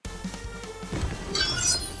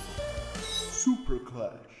Super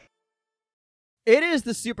Clash. It is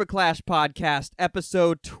the Super Clash Podcast,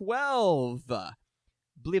 episode 12. I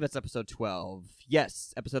believe it's episode 12.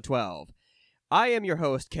 Yes, episode 12. I am your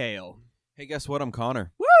host, Kale. Hey, guess what? I'm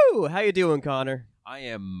Connor. Woo! How you doing, Connor? I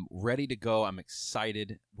am ready to go. I'm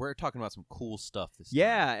excited. We're talking about some cool stuff this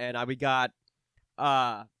Yeah, time. and we got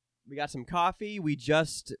some coffee. We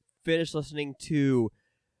just finished listening to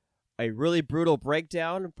a really brutal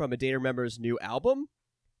breakdown from a Data Remember's new album.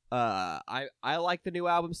 I like the new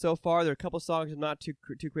album so far. There are a couple songs I'm not too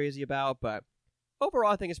crazy about, but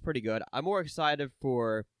overall I think it's pretty good. I'm more excited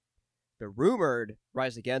for the rumored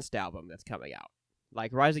Rise Against album that's coming out.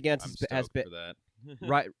 Like Rise Against has been for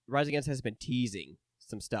that. Rise Against has been teasing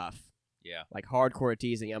some stuff. Yeah. Like hardcore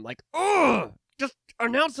teasing. I'm like, ugh, just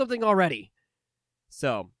announce something already.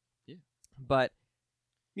 So, yeah. But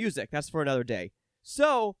music, that's for another day.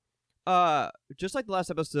 So, just like the last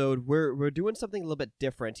episode, we're doing something a little bit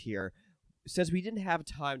different here. Since we didn't have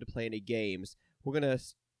time to play any games, we're gonna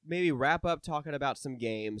maybe wrap up talking about some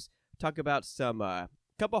games, talk about some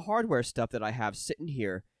couple hardware stuff that I have sitting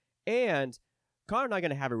here, and Connor and I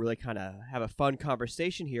are gonna have a fun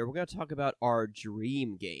conversation here. We're gonna talk about our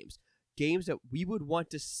dream games that we would want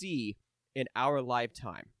to see in our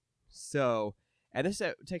lifetime. So, and this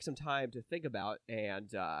takes some time to think about,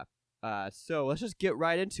 and so let's just get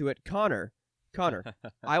right into it. Connor,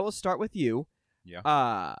 I will start with you.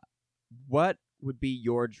 Yeah. What would be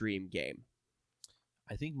your dream game?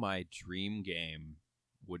 I think my dream game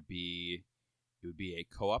would be a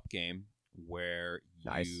co-op game where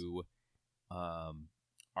you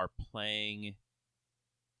are playing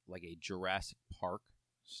like a Jurassic Park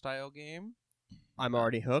style game. I'm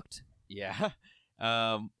already hooked. Yeah.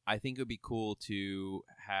 I think it would be cool to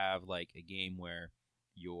have like a game where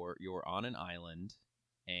you're on an island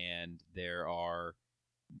and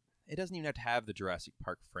it doesn't even have to have the Jurassic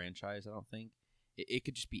Park franchise, I don't think. It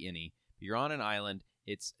could just be any. But you're on an island.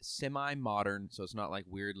 It's semi-modern, so it's not like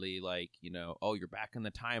weirdly like, oh, you're back in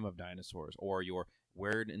the time of dinosaurs or you're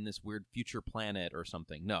weird in this weird future planet or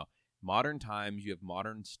something. No. Modern times, you have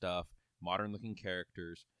modern stuff, modern-looking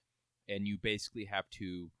characters, and you basically have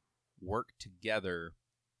to work together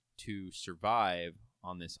to survive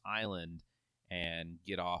on this island and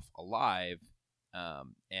get off alive.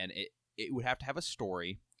 And it would have to have a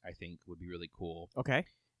story, I think, would be really cool. Okay.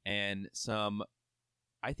 And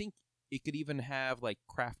I think it could even have like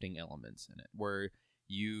crafting elements in it where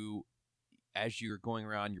as you're going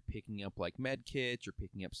around, you're picking up like med kits, you're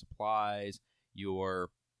picking up supplies, you're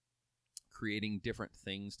creating different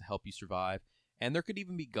things to help you survive. And there could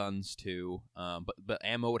even be guns too, but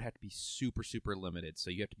ammo would have to be super, super limited. So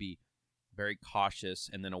you have to be very cautious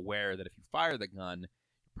and then aware that if you fire the gun,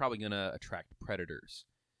 you're probably going to attract predators.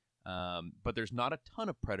 But there's not a ton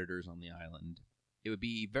of predators on the island. It would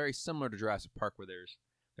be very similar to Jurassic Park where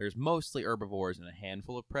there's mostly herbivores and a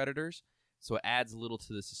handful of predators. So it adds a little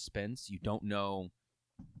to the suspense. You don't know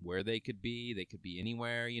where they could be. They could be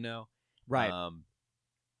anywhere, Right.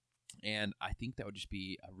 And I think that would just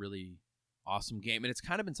be a really awesome game. And it's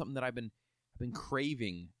kind of been something that I've been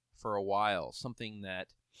craving for a while. Something that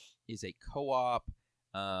is a co-op,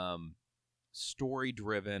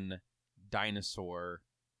 story-driven dinosaur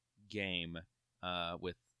game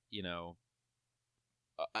with,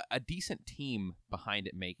 a decent team behind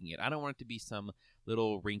it making it. I don't want it to be some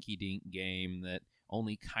little rinky-dink game that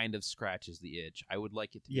only kind of scratches the itch. I would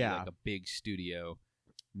like it to be like a big studio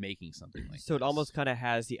making something like so this. It almost kind of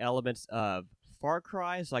has the elements of Far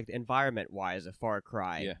Cry, so like the environment-wise of Far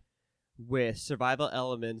Cry. Yeah. With survival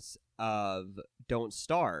elements of Don't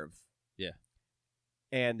Starve. Yeah.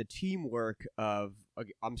 And the teamwork of,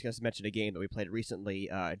 I'm just going to mention a game that we played recently,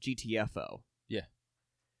 GTFO. Yeah.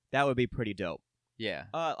 That would be pretty dope. Yeah.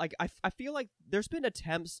 I feel like there's been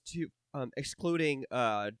attempts to, excluding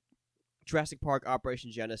Jurassic Park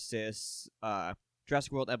Operation Genesis,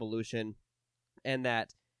 Jurassic World Evolution, and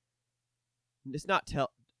that it's not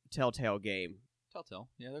Telltale game. Telltale.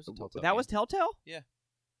 Yeah, there's a Telltale That game. was Telltale? Yeah.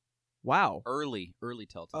 Wow. Early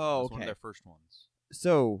Telltale. Oh, It was okay. one of their first ones.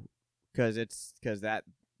 So, because that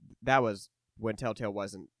was when Telltale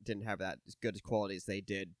didn't have that as good as quality as they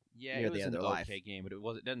did. Yeah, near it the was end an of their life. okay game, but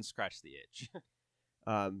it doesn't scratch the itch.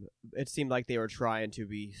 It seemed like they were trying to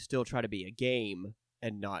be a game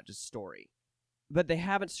and not just story. But they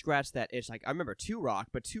haven't scratched that itch. Like I remember Two-Rock,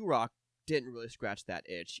 but Two-Rock didn't really scratch that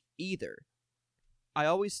itch either. I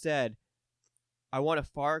always said I want a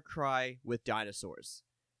Far Cry with dinosaurs.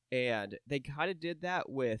 And they kind of did that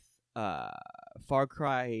with Far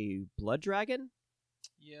Cry Blood Dragon.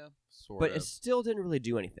 Yeah, sort but of. it still didn't really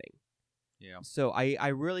do anything. Yeah. So I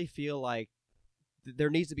really feel like there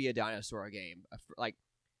needs to be a dinosaur game. Like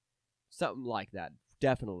something like that.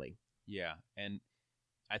 Definitely. Yeah, and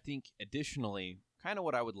I think additionally, kind of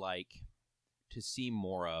what I would like to see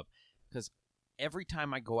more of, because every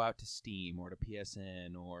time I go out to Steam or to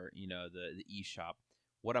PSN or the eShop,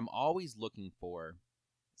 what I'm always looking for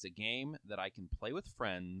is a game that I can play with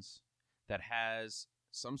friends that has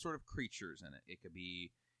some sort of creatures in it. It could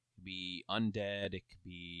be undead, it could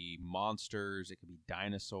be monsters, it could be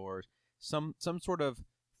dinosaurs, some sort of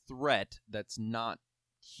threat that's not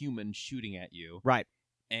human shooting at you. Right.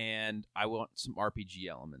 And I want some RPG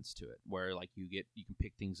elements to it, where like you can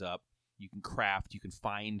pick things up, you can craft, you can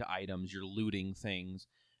find items, you're looting things.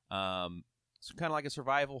 So kind of like a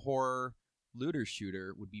survival horror looter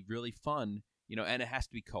shooter would be really fun, and it has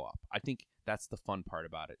to be co-op. I think that's the fun part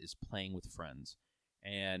about it, is playing with friends,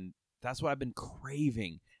 and that's what I've been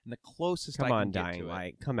craving. And the closest Come I on, can get Dying to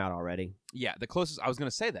Light. Come out already. yeah, the closest I was going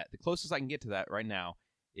to say that the closest I can get to that right now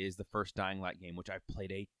is the first Dying Light game, which I've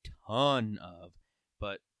played a ton of,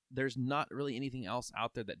 but there's not really anything else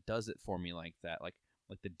out there that does it for me like that, like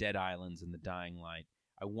the Dead Islands and the Dying Light.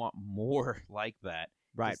 I want more like that.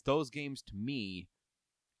 Right. 'Cause those games to me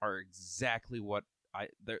are exactly what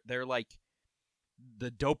they're like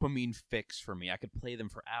the dopamine fix for me. I could play them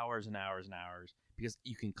for hours and hours and hours because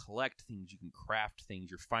you can collect things, you can craft things,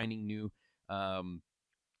 you're finding new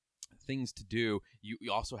things to do.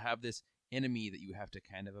 You also have this enemy that you have to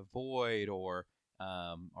kind of avoid or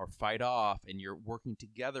fight off, and you're working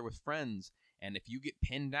together with friends. And if you get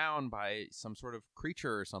pinned down by some sort of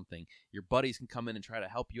creature or something, your buddies can come in and try to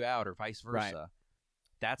help you out, or vice versa. Right.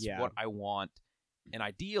 That's Yeah. what I want. And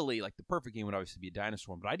ideally, like the perfect game would obviously be a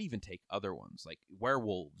dinosaur one, but I'd even take other ones like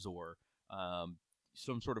werewolves or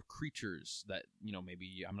some sort of creatures that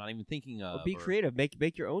maybe I'm not even thinking of. Well, be creative.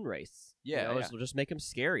 Make your own race. Yeah, yeah. Just make them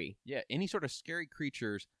scary. Yeah, any sort of scary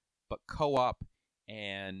creatures, but co-op.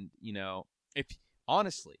 And if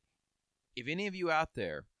honestly, if any of you out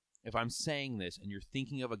there, if I'm saying this and you're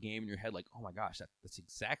thinking of a game in your head like, oh my gosh, that's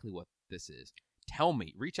exactly what this is, tell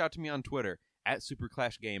me. Reach out to me on Twitter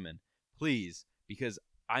 @SuperClashGaming, please, because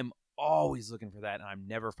I'm always looking for that, and I'm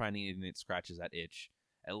never finding anything that scratches that itch.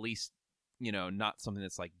 At least, not something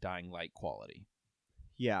that's like Dying Light quality.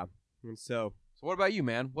 Yeah. And so what about you,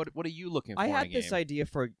 man? What are you looking for? I in a had this game? idea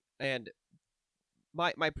and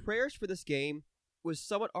my prayers for this game was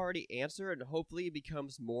somewhat already answered, and hopefully it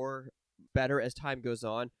becomes better as time goes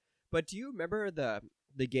on. But do you remember the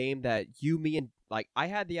game that me and I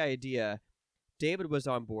had the idea, David was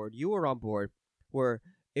on board, you were on board, where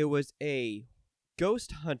it was a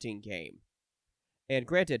ghost hunting game. And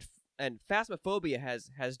granted, and Phasmophobia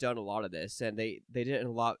has done a lot of this, and they did it in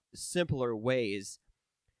a lot simpler ways.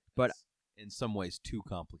 But in some ways too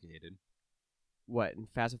complicated. What, in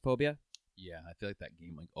Phasmophobia? Yeah, I feel like that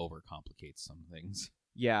game overcomplicates some things.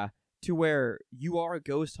 Yeah, to where you are a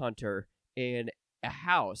ghost hunter in a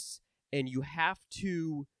house, and you have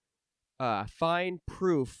to find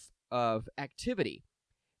proof of activity.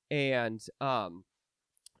 And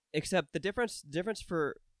except the difference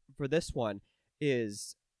for this one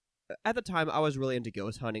is, at the time I was really into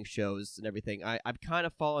ghost hunting shows and everything. I've kind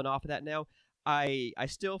of fallen off of that now. I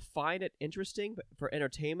still find it interesting for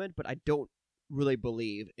entertainment, but I don't really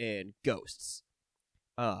believe in ghosts.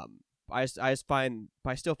 I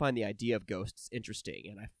still find the idea of ghosts interesting,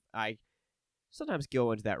 and I sometimes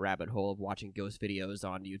go into that rabbit hole of watching ghost videos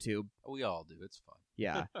on YouTube. We all do. It's fun.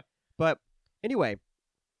 Yeah. But anyway,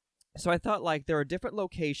 so I thought there are different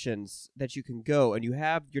locations that you can go, and you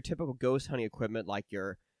have your typical ghost hunting equipment like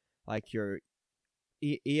your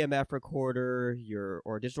EMF recorder,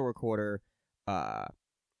 or digital recorder, a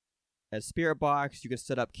spirit box. You can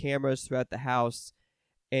set up cameras throughout the house,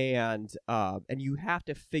 and you have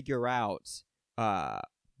to figure out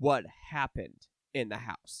what happened in the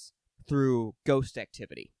house through ghost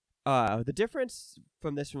activity. The difference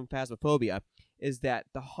from Phasmophobia is that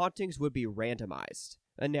the hauntings would be randomized.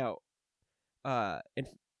 And now, in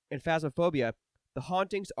Phasmophobia, the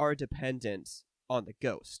hauntings are dependent on the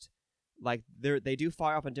ghost. They do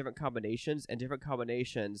fire off in different combinations, and different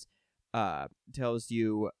combinations tells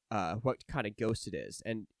you what kind of ghost it is,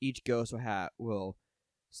 and each ghost will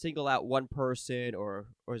single out one person or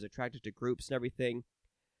is attracted to groups and everything.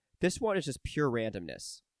 This one is just pure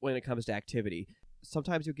randomness when it comes to activity.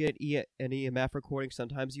 Sometimes you'll get an EMF recording,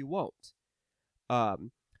 sometimes you won't.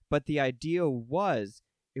 But the idea was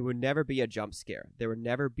it would never be a jump scare. There would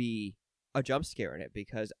never be a jump scare in it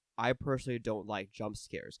because I personally don't like jump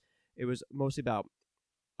scares. It was mostly about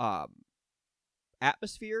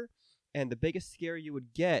atmosphere, and the biggest scare you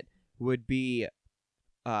would get would be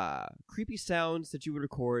creepy sounds that you would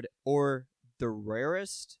record, or the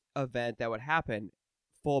rarest event that would happen,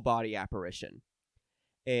 full body apparition.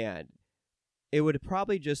 And it would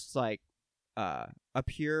probably just like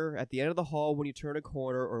appear at the end of the hall when you turn a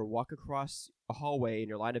corner or walk across a hallway in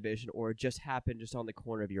your line of vision, or just happen just on the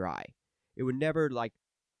corner of your eye. It would never like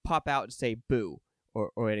pop out and say boo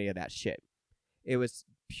or any of that shit. It was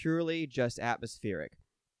purely just atmospheric.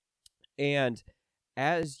 And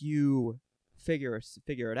as you figure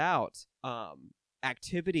it out,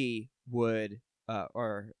 activity would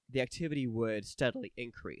the activity would steadily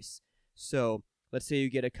increase. So let's say you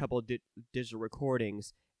get a couple digital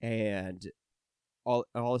recordings, and all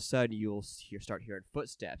of a sudden you'll start hearing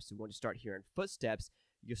footsteps. And when you start hearing footsteps,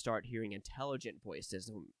 you start hearing intelligent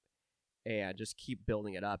voices, and just keep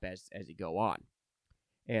building it up as you go on.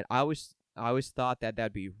 And I always thought that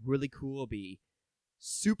that'd be really cool, be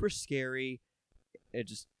super scary.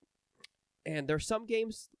 And there's some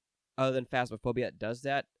games other than Phasmophobia that does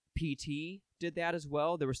that. PT did that as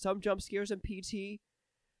well. There were some jump scares in PT,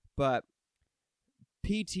 but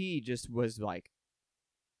PT just was like,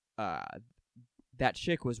 that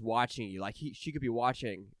chick was watching you. Like she could be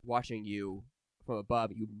watching you from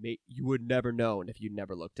above. You would never known if you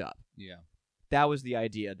never looked up. Yeah, that was the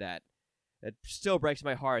idea that it still breaks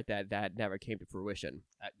my heart that never came to fruition.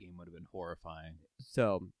 That game would have been horrifying.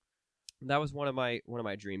 So that was one of my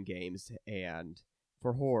dream games. And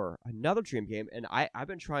for horror, another dream game, and I've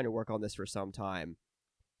been trying to work on this for some time.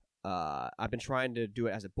 I've been trying to do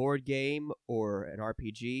it as a board game or an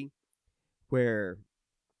RPG. Where,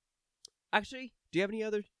 actually, do you have any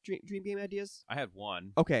other dream game ideas? I had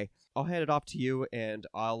one. Okay, I'll hand it off to you, and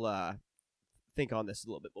I'll think on this a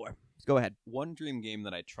little bit more. Go ahead. One dream game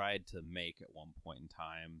that I tried to make at one point in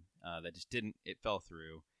time that just didn't. It fell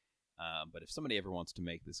through. But if somebody ever wants to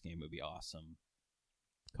make this game, it would be awesome.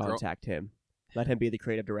 Contact him. Let him be the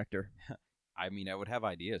creative director. I mean, I would have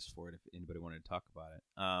ideas for it if anybody wanted to talk about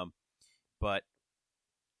it. But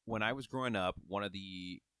when I was growing up, one of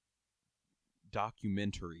the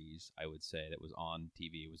documentaries, I would say, that was on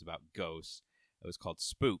TV, it was about ghosts. It was called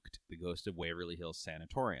Spooked, The Ghost of Waverly Hills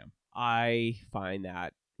Sanatorium. I find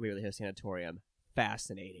that Waverly Hills Sanatorium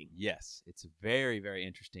fascinating. Yes, it's very, very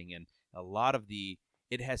interesting, and a lot of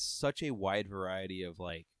it has such a wide variety of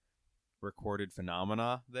like recorded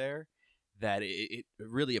phenomena there that it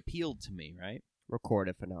really appealed to me, right?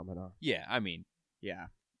 Recorded phenomena. Yeah, I mean, yeah,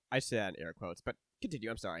 I say that in air quotes, but continue.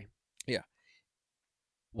 I'm sorry. Yeah.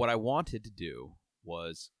 What I wanted to do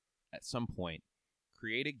was, at some point,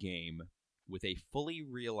 create a game with a fully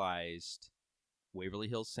realized Waverly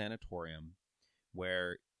Hills Sanatorium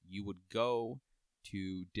where you would go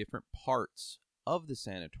to different parts of the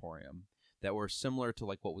sanatorium that were similar to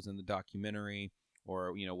like what was in the documentary,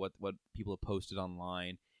 or what people have posted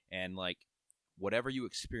online, and like whatever you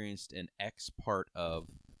experienced in X part of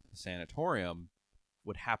the sanatorium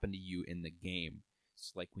would happen to you in the game.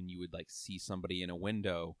 It's like when you would like see somebody in a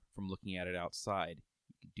window from looking at it outside,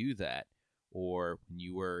 you could do that. Or when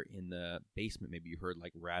you were in the basement, maybe you heard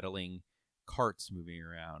like rattling carts moving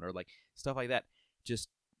around, or like stuff like that. Just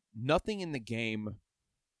nothing in the game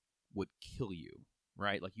would kill you,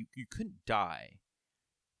 right? Like you couldn't die,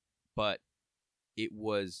 but it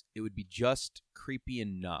would be just creepy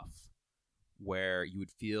enough where you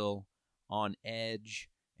would feel on edge.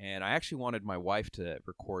 And I actually wanted my wife to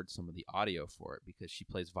record some of the audio for it because she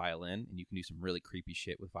plays violin, and you can do some really creepy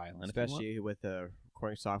shit with violin, especially with the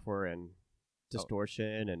recording software and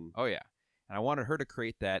distortion. Oh yeah. And I wanted her to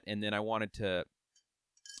create that, and then I wanted to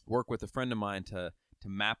work with a friend of mine to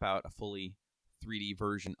map out a fully 3D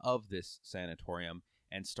version of this sanatorium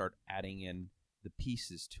and start adding in the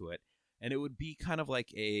pieces to it. And it would be kind of like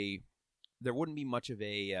there wouldn't be much of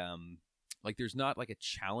a like there's not like a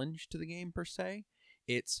challenge to the game per se.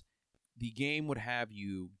 It's the game would have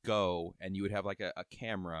you go, and you would have like a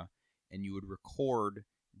camera, and you would record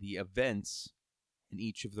the events in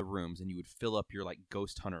each of the rooms, and you would fill up your like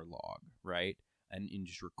ghost hunter log, right? And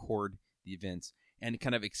just record the events and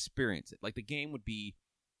kind of experience it. Like the game would be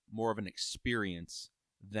more of an experience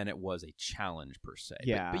than it was a challenge per se.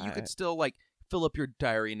 Yeah. But you could still like fill up your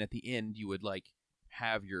diary, and at the end you would like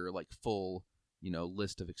have your like full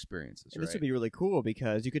list of experiences. And right? This would be really cool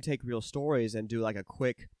because you could take real stories and do like a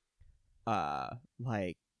quick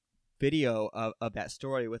like video of that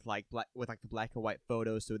story with like the black and white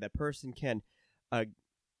photos, so that person can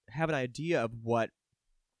have an idea of what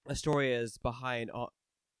a story is behind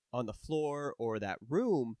on the floor or that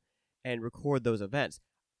room, and record those events.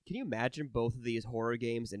 Can you imagine both of these horror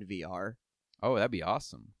games in VR? Oh, that'd be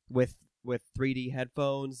awesome. With 3D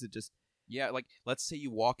headphones, it just... Yeah, like let's say you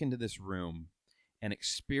walk into this room and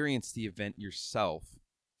experience the event yourself,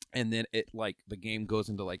 and then it like the game goes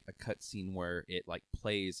into like a cutscene where it like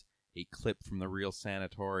plays a clip from the real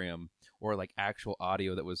sanatorium, or like actual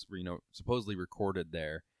audio that was supposedly recorded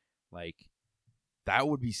there. Like, that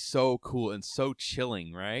would be so cool and so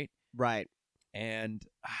chilling, right? Right. And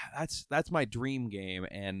that's my dream game.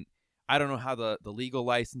 And I don't know how the legal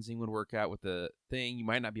licensing would work out with the thing. You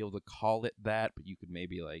might not be able to call it that, but you could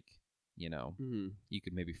maybe you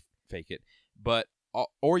could maybe fake it. But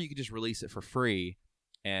or you could just release it for free,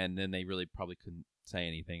 and then they really probably couldn't say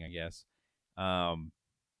anything, I guess.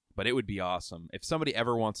 But it would be awesome if somebody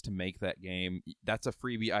ever wants to make that game. That's a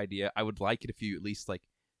freebie idea. I would like it if you at least like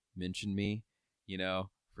mention me,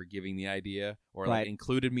 for giving the idea, or like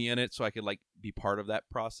included me in it so I could like be part of that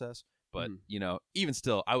process. But even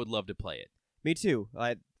still, I would love to play it. Me too.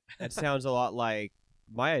 That sounds a lot like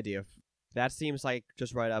my idea. That seems like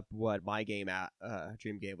just right up what my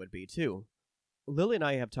dream game would be too. Lily and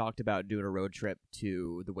I have talked about doing a road trip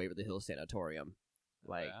to the Waverly Hills Sanatorium.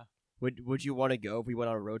 Like, would you want to go if we went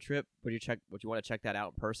on a road trip? Would you want to check that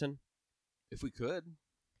out in person? If we could.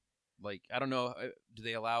 Like, I don't know. Do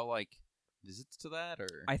they allow like visits to that,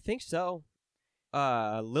 or? I think so.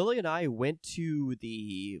 Lily and I went to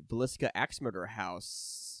the Villisca Axe Murder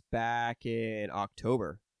House back in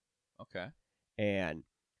October. Okay. And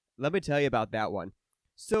let me tell you about that one.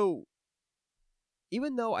 So,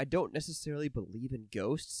 even though I don't necessarily believe in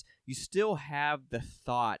ghosts, you still have the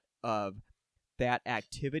thought of that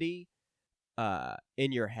activity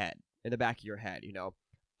in your head, in the back of your head,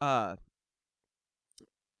 And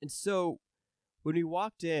so, when we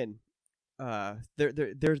walked in,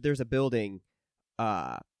 there's a building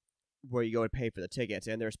where you go and pay for the tickets,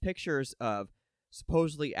 and there's pictures of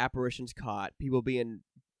supposedly apparitions caught, people being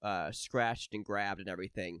scratched and grabbed and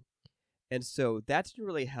everything. And so that didn't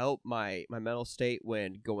really help my mental state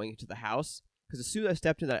when going into the house, because as soon as I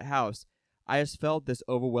stepped into that house, I just felt this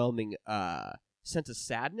overwhelming sense of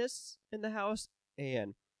sadness in the house,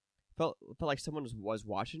 and felt like someone was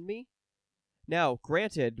watching me. Now,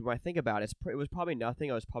 granted, when I think about it, it was probably nothing.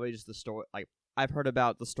 It was probably just the story. Like, I've heard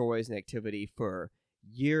about the stories and activity for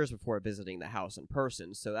years before visiting the house in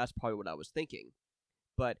person, so that's probably what I was thinking.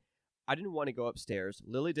 But I didn't want to go upstairs.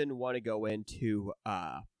 Lily didn't want to go into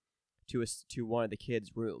to one of the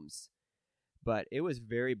kids' rooms, but it was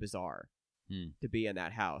very bizarre to be in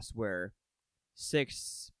that house where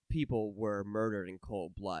 6 people were murdered in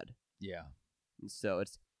cold blood. Yeah, and so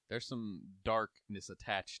there's some darkness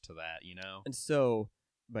attached to that, And so,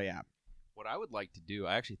 but yeah. What I would like to do,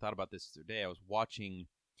 I actually thought about this the other day. I was watching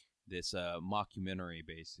this mockumentary,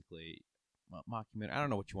 basically. Mockumentary, I don't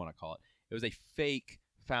know what you want to call it. It was a fake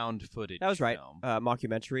found footage That was right. film.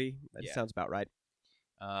 Mockumentary. That sounds about right.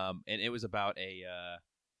 And it was about I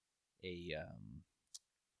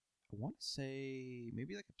want to say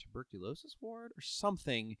maybe like a tuberculosis ward or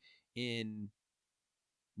something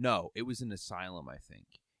No, it was an asylum, I think,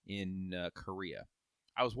 in Korea.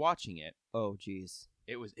 I was watching it. Oh, geez.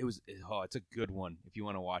 It's a good one if you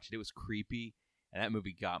want to watch it. It was creepy, and that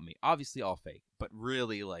movie got me. Obviously all fake, but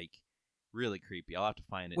really, really creepy. I'll have to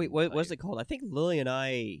find it. Wait, what was it called? I think Lily and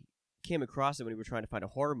I came across it when we were trying to find a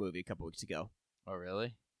horror movie a couple weeks ago. Oh,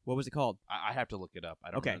 really? What was it called? I have to look it up.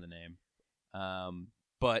 I don't remember the name.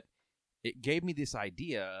 But it gave me this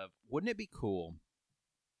idea of, wouldn't it be cool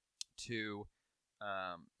to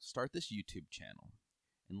start this YouTube channel?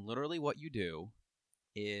 And literally what you do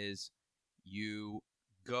is you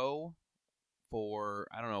go for,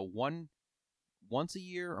 I don't know, once a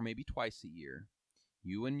year or maybe twice a year,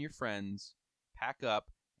 you and your friends pack up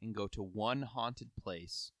and go to one haunted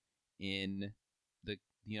place in the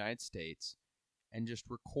United States and just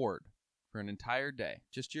record for an entire day.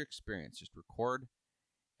 Just your experience. Just record.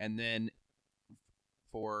 And then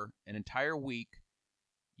for an entire week,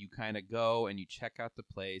 you kind of go and you check out the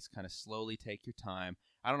place, kind of slowly take your time.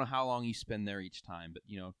 I don't know how long you spend there each time, but,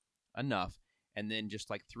 enough. And then just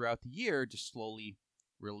like throughout the year, just slowly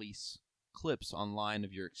release clips online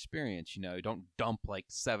of your experience. Don't dump like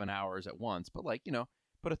 7 hours at once, but like,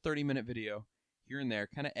 put a 30-minute video here and there,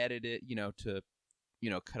 kind of edit it, to,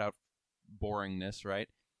 cut out boringness, right?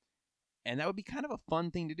 And that would be kind of a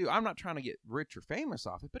fun thing to do. I'm not trying to get rich or famous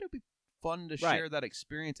off it, but it would be fun to share that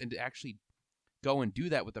experience and to actually go and do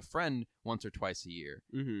that with a friend once or twice a year.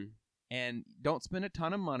 Mm-hmm. And don't spend a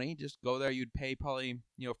ton of money. Just go there. You'd pay probably,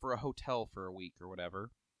 for a hotel for a week or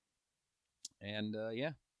whatever. And,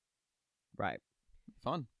 yeah. Right.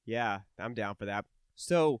 Fun. Yeah, I'm down for that.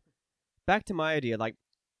 So, back to my idea. Like,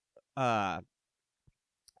 I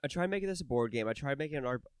tried making this a board game. I tried making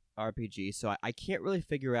an RPG, so I can't really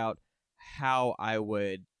figure out how I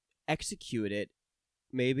would execute it.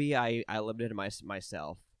 Maybe I limited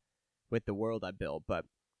myself with the world I built, but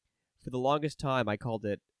for the longest time I called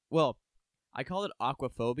it, well, I call it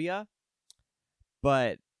aquaphobia,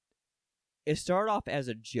 but it started off as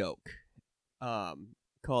a joke,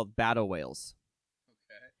 called battle whales,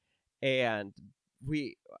 and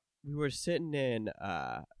we we were sitting in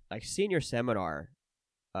like senior seminar,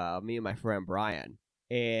 me and my friend Brian,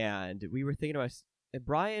 and we were thinking about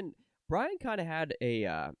Brian kind of had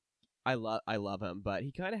a I love him, but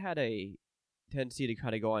he kind of had a tendency to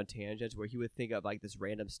kind of go on tangents where he would think of like this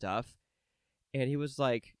random stuff, and he was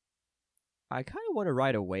like, I kind of want to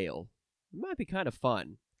ride a whale. It might be kind of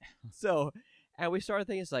fun. So, and we started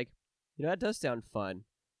thinking, it's like, that does sound fun.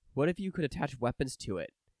 What if you could attach weapons to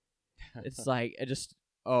it? It's like,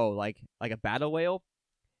 like a battle whale.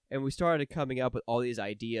 And we started coming up with all these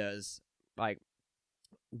ideas, like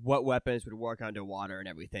what weapons would work underwater and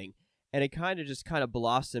everything. And it kind of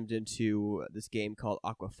blossomed into this game called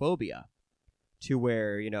Aquaphobia, to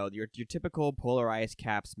where, your typical polar ice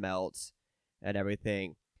caps melt and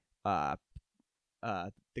everything. The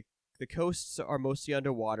coasts are mostly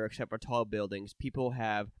underwater except for tall buildings. People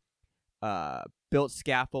have built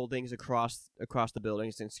scaffoldings across the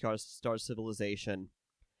buildings and start civilization,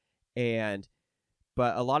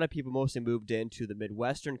 but a lot of people mostly moved into the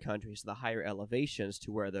Midwestern countries, the higher elevations,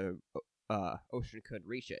 to where the ocean couldn't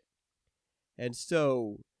reach it. And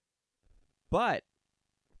so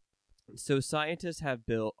scientists are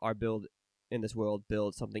build in this world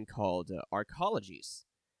build something called arcologies,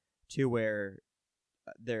 to where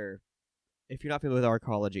if you're not familiar with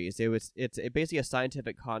arcologies, it's basically a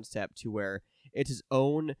scientific concept to where it's its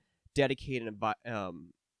own dedicated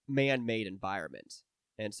man-made environment.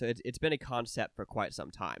 And so it's been a concept for quite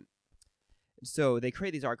some time. So they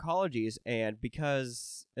create these arcologies, and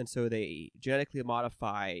so they genetically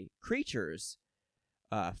modify creatures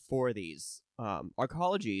for these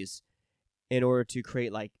arcologies in order to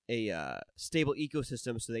create like a stable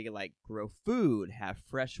ecosystem, so they can like grow food, have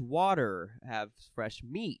fresh water, have fresh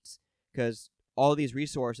meat, because all these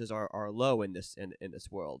resources are low in this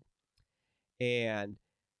world. And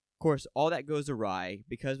of course, all that goes awry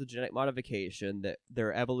because of genetic modification. That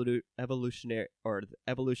their evolutionary or the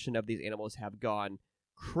evolution of these animals have gone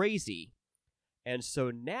crazy, and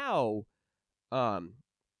so now,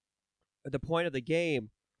 the point of the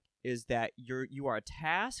game is that you are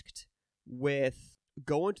tasked with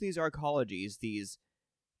going to these arcologies, these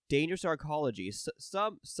dangerous arcologies.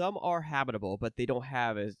 Some are habitable, but they don't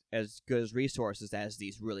have as good as resources as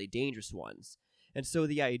these really dangerous ones. And so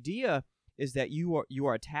the idea is that you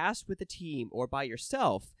are tasked with a team or by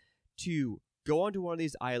yourself to go onto one of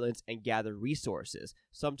these islands and gather resources.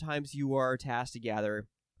 Sometimes you are tasked to gather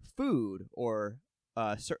food or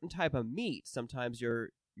a certain type of meat. Sometimes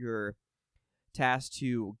you're tasked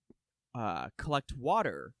to collect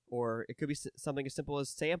water, or it could be something as simple as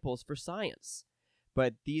samples for science.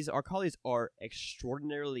 But these arcologies are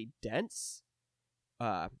extraordinarily dense,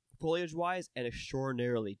 foliage-wise, and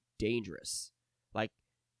extraordinarily dangerous. Like,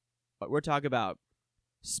 we're talking about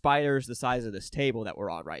spiders the size of this table that we're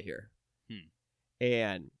on right here.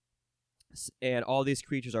 And all these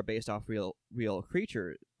creatures are based off real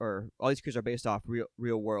creatures, or all these creatures are based off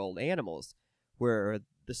real world animals. Where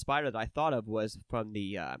the spider that I thought of was from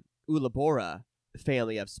the Ulabora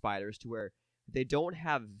family of spiders, to where they don't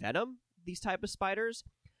have venom, these type of spiders,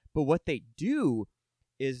 but what they do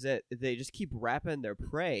is that they just keep wrapping their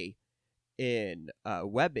prey in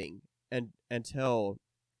webbing until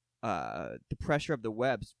the pressure of the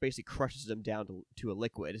webs basically crushes them down to a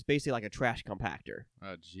liquid. It's basically like a trash compactor.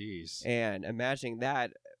 Oh, jeez. And imagining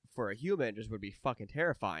that for a human just would be fucking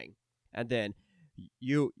terrifying. And then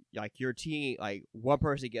your team, like one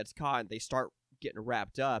person gets caught and they start getting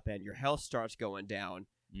wrapped up, and your health starts going down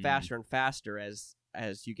faster and faster as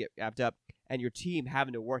you get wrapped up, and your team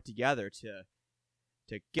having to work together to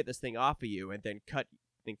get this thing off of you and then cut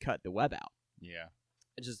the web out. Yeah.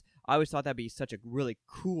 I always thought that'd be such a really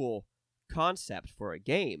cool concept for a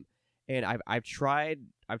game, and I've tried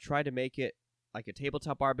to make it like a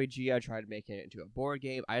tabletop RPG. I tried to make it into a board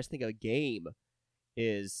game. I just think a game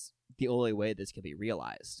is the only way this can be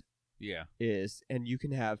realized. Yeah. And you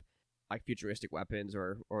can have like futuristic weapons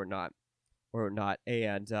or not,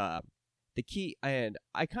 and the key, and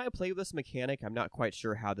I kind of play with this mechanic. I'm not quite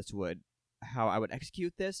sure how I would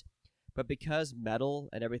execute this, but because metal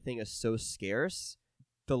and everything is so scarce,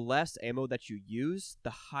 the less ammo that you use,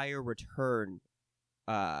 the higher return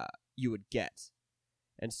you would get.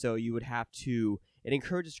 And so you would have to, it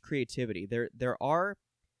encourages creativity. There are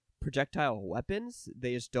projectile weapons,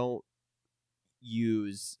 they just don't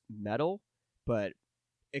use metal, but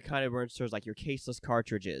it kind of runs towards like your caseless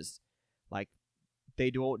cartridges. Like, they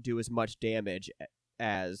don't do as much damage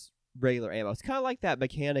as regular ammo. It's kind of like that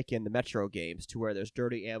mechanic in the Metro games, to where there's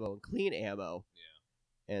dirty ammo and clean ammo.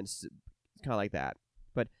 Yeah. And it's kind of like that.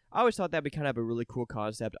 But I always thought that'd be kind of a really cool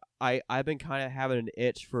concept. I've been kind of having an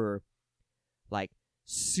itch for like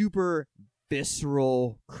super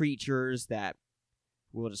visceral creatures that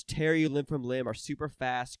will just tear you limb from limb, are super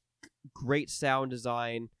fast, great sound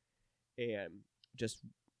design, and just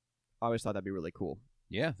I always thought that'd be really cool.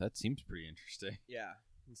 Yeah, that seems pretty interesting. Yeah.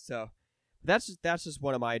 So that's just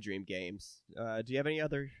one of my dream games. Do you have any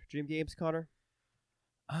other dream games, Connor?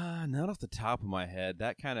 Not off the top of my head.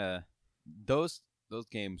 That kind of those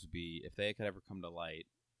games would be, if they could ever come to light,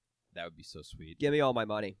 that would be so sweet. Give me all my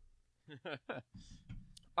money.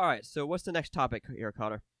 All right. So what's the next topic here,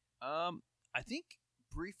 Connor? I think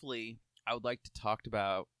briefly I would like to talk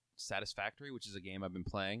about Satisfactory, which is a game I've been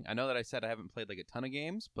playing. I know that I said I haven't played like a ton of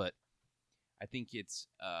games, but I think it's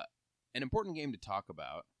an important game to talk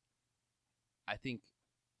about. I think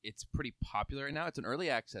it's pretty popular right now. It's an early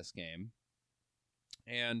access game.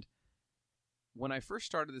 And when I first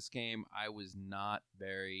started this game, I was not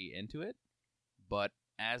very into it. But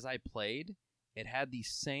as I played, it had the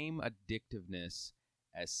same addictiveness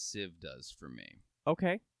as Civ does for me.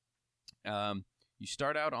 Okay. You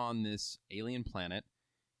start out on this alien planet.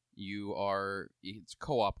 It's a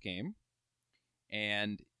co-op game.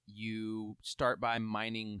 And you start by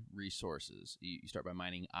mining resources. You start by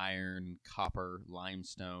mining iron, copper,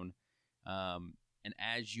 limestone. And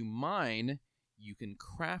as you mine, you can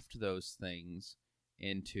craft those things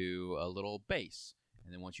into a little base.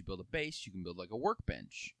 And then once you build a base, you can build like a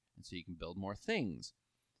workbench. And so you can build more things.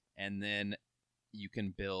 And then you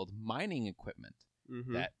can build mining equipment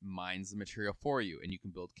that mines the material for you. And you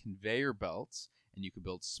can build conveyor belts, and you can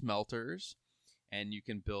build smelters, and you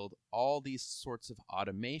can build all these sorts of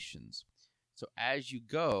automations. So as you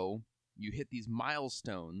go, you hit these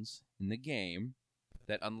milestones in the game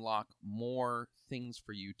that unlock more things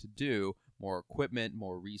for you to do, more equipment,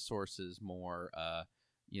 more resources, more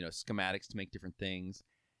schematics to make different things.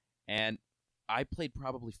 And I played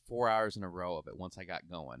probably 4 hours in a row of it once I got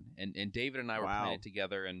going. And David and I were playing it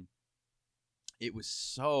together, and it was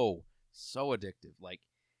so addictive. Like,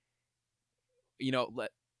 you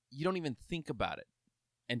don't even think about it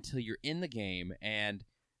until you're in the game. And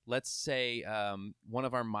let's say one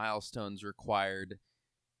of our milestones required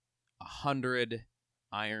 100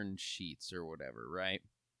 iron sheets or whatever, right?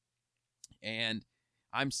 And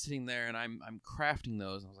I'm sitting there and I'm crafting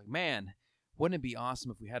those. I was like, man, wouldn't it be awesome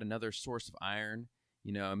if we had another source of iron?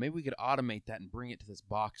 Maybe we could automate that and bring it to this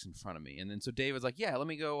box in front of me. And then so David's like, yeah, let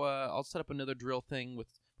me go. I'll set up another drill thing with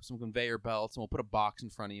some conveyor belts, and we'll put a box in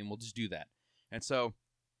front of you, and we'll just do that. And so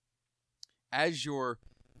as you're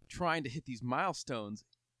trying to hit these milestones,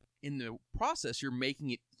 in the process, you're making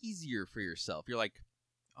it easier for yourself. You're like,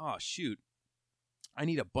 oh, shoot, I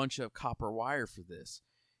need a bunch of copper wire for this.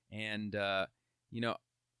 And,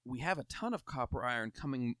 we have a ton of copper iron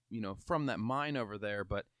coming, from that mine over there,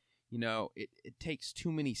 but, it takes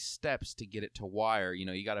too many steps to get it to wire.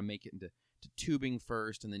 You got to make it into tubing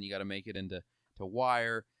first, and then you got to make it into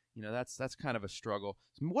wire. That's kind of a struggle.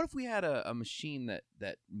 So what if we had a machine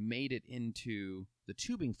that made it into the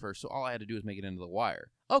tubing first, so all I had to do is make it into the wire?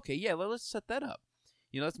 Okay, yeah, let's set that up.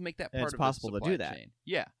 Let's make that part of the supply chain. It's possible to do that.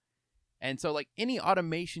 Yeah. And so, like, any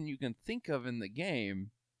automation you can think of in the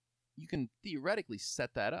game, you can theoretically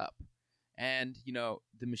set that up. And,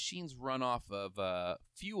 the machines run off of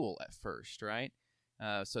fuel at first, right?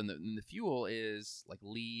 So the fuel is, like,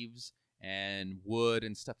 leaves and wood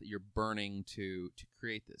and stuff that you're burning to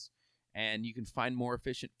create this. And you can find more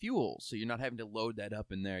efficient fuels, so you're not having to load that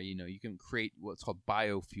up in there. You can create what's called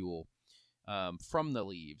biofuel from the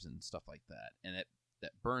leaves and stuff like that, and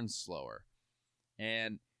that burns slower.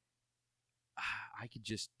 And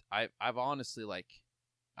I've honestly, like,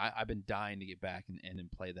 I've been dying to get back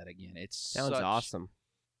and play that again. It sounds awesome.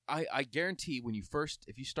 I guarantee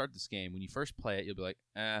if you start this game, when you first play it, you'll be like,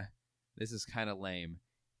 this is kind of lame.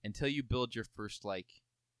 Until you build your first, like,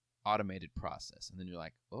 automated process. And then you're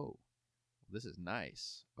like, oh, this is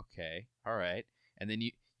nice. Okay, all right. And then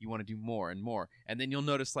you want to do more and more. And then you'll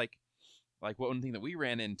notice, like one thing that we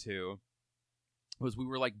ran into was we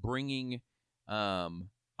were, like, bringing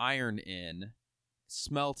iron in,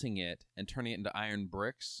 smelting it, and turning it into iron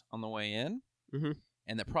bricks on the way in. Mm-hmm.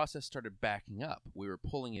 And the process started backing up. We were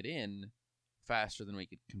pulling it in faster than we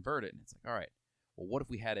could convert it. And it's like, all right, well, what if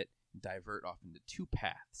we had it divert off into two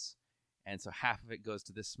paths? And so half of it goes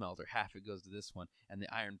to this smelter, half of it goes to this one, and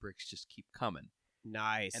the iron bricks just keep coming.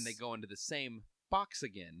 Nice. And they go into the same box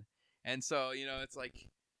again. And so, it's like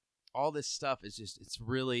all this stuff is just, it's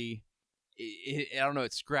I don't know,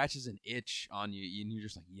 it scratches an itch on you, and you're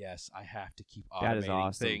just like, yes, I have to keep automating That is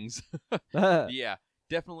awesome. things. Yeah,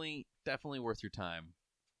 definitely worth your time.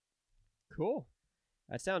 Cool.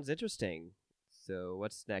 That sounds interesting. So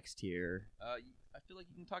what's next here? I feel like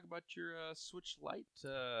you can talk about your Switch Lite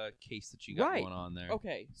case that you got Right. going on there.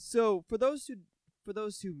 Okay. So for those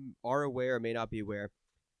who are aware or may not be aware,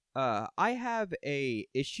 I have a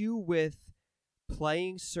issue with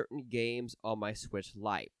playing certain games on my Switch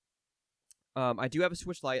Lite. I do have a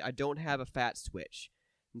Switch Lite. I don't have a fat Switch.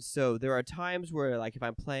 And so there are times where, like, if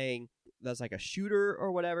I'm playing that's like a shooter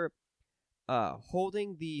or whatever,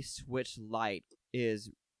 holding the Switch Lite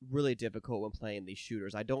is really difficult when playing these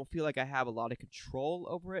shooters. I don't feel like I have a lot of control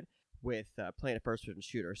over it with playing a first-person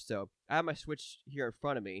shooter. So I have my Switch here in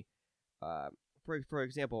front of me. For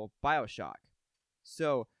example, BioShock.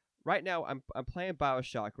 So right now I'm playing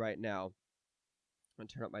BioShock right now. I'm gonna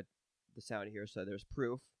turn up the sound here so there's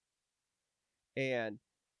proof. And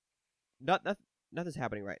nothing's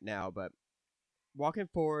happening right now, but walking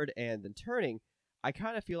forward and then turning, I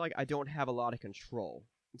kind of feel like I don't have a lot of control.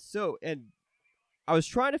 So, and I was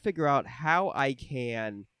trying to figure out how I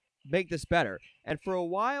can make this better. And for a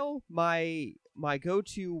while, my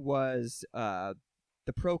go-to was the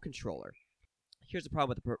Pro Controller. Here's the problem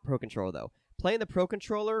with the Pro Controller, though. Playing the Pro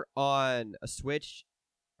Controller on a Switch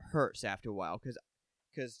hurts after a while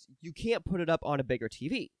because you can't put it up on a bigger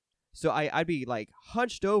TV. So I'd be like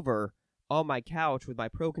hunched over on my couch with my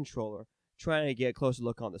Pro Controller trying to get a closer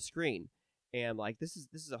look on the screen. And like, this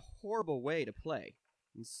is a horrible way to play.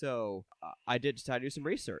 And so I did decide to do some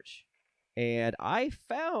research. And I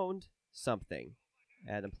found something.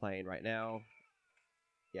 And I'm playing right now.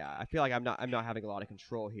 Yeah, I feel like I'm not having a lot of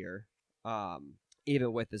control here.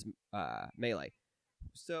 Even with this Melee.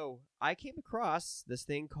 So I came across this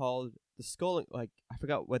thing called the Skull, like, I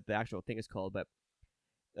forgot what the actual thing is called, but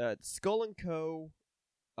Skull & Co.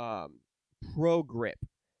 Pro Grip.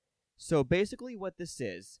 So basically what this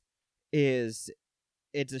is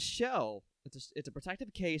it's a shell. It's a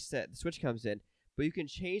protective case that the Switch comes in, but you can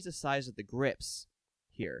change the size of the grips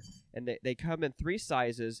here. And they come in 3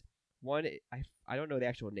 sizes. One, I don't know the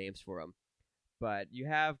actual names for them, but you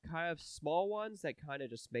have kind of small ones that kind of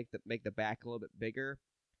just make the back a little bit bigger.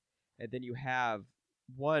 And then you have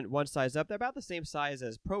one size up. They're about the same size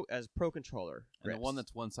as Pro Controller grips. And the one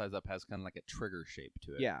that's one size up has kind of like a trigger shape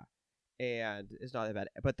to it. Yeah. And it's not that bad.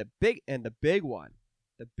 But the big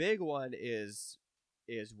one is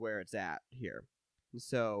where it's at here. And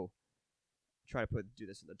so try to do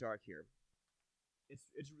this in the dark here.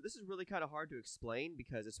 This is really kind of hard to explain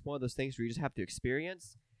because it's one of those things where you just have to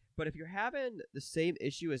experience. But if you're having the same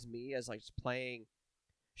issue as me, as like just playing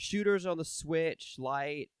shooters on the Switch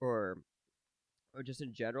Lite or just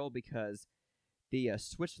in general, because the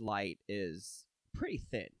Switch Lite is pretty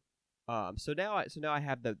thin. So now I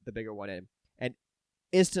have the bigger one in, and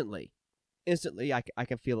instantly I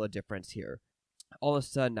can feel a difference here. All of a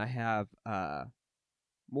sudden I have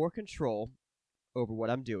more control over what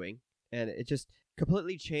I'm doing, and it just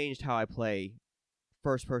completely changed how I play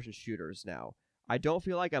first-person shooters now. I don't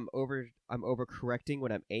feel like I'm overcorrecting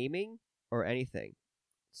when I'm aiming or anything.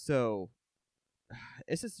 So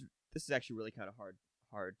this is actually really kind of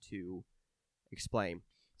hard to explain.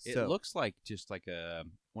 It looks like just like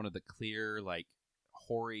one of the clear, like,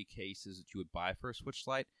 hoary cases that you would buy for a Switch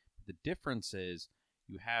Lite. The difference is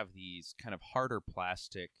you have these kind of harder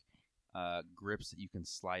plastic grips that you can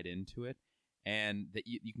slide into it, and that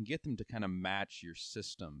you can get them to kind of match your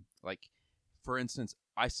system. Like, for instance,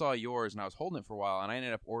 I saw yours, and I was holding it for a while, and I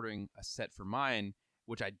ended up ordering a set for mine,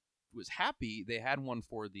 which I was happy. They had one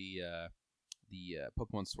for the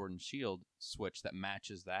Pokemon Sword and Shield Switch that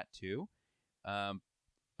matches that, too.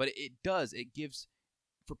 But it gives,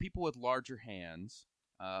 for people with larger hands,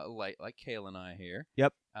 like Kale and I here.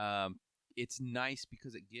 Yep. It's nice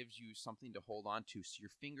because it gives you something to hold on to, so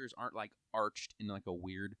your fingers aren't like arched in like a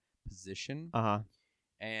weird position.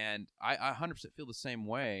 And I 100% feel the same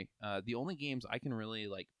way. The only games I can really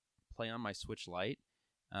like play on my Switch Lite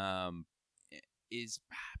is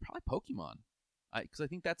probably Pokemon, because I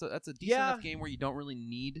think that's a decent enough game where you don't really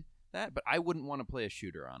need that, but I wouldn't want to play a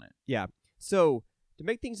shooter on it. Yeah. So to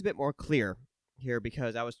make things a bit more clear here,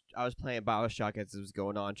 because I was playing BioShock as it was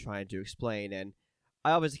going on, trying to explain, and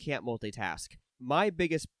I obviously can't multitask. My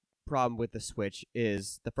biggest problem with the Switch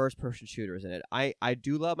is the first-person shooters in it. I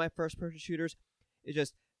do love my first-person shooters. It's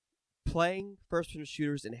just playing first-person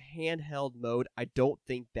shooters in handheld mode, I don't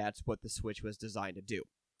think that's what the Switch was designed to do.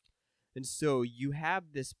 And so you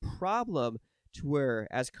have this problem to where,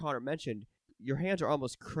 as Connor mentioned, your hands are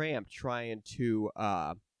almost cramped trying to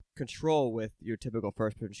control with your typical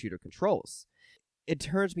first-person shooter controls. it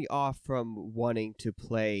turns me off from wanting to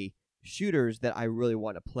play shooters that I really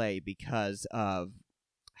want to play because of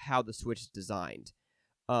how the Switch is designed.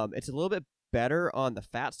 It's a little bit better on the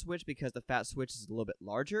Fat Switch because the Fat Switch is a little bit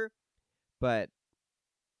larger, but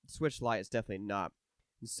Switch Lite is definitely not.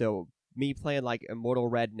 So me playing like Immortal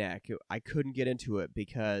Redneck, I couldn't get into it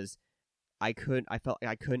because I felt like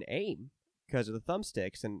I couldn't aim because of the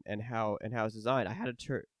thumbsticks and how it's designed. I had to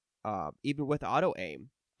turn even with auto aim,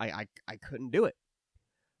 I couldn't do it.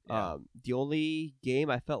 Yeah. The only game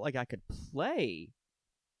I felt like I could play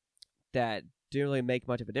that didn't really make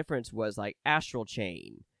much of a difference was like Astral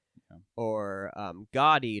Chain or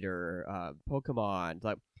God Eater, Pokemon.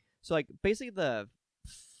 Like basically the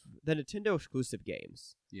Nintendo exclusive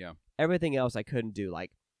games. Yeah. Everything else I couldn't do.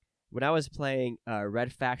 Like when I was playing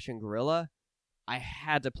Red Faction Guerrilla, I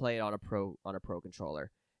had to play it on a pro controller.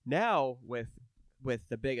 Now with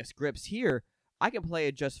the biggest grips here, I can play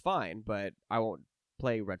it just fine, but I won't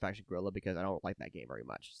play Red Faction Guerrilla because I don't like that game very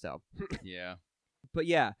much. So Yeah. but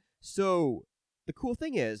yeah, so the cool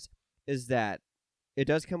thing is that it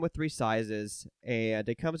does come with 3 sizes, and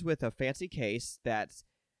it comes with a fancy case that's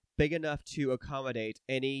big enough to accommodate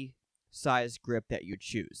any size grip that you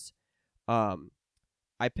choose.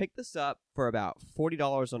 I picked this up for about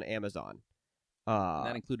 $40 on Amazon. And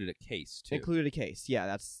that included a case too. Included a case, yeah.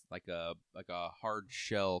 That's like a hard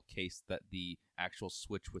shell case that the actual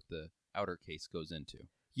Switch with the outer case goes into.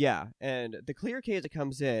 Yeah, and the clear case it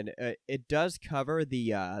comes in, it does cover the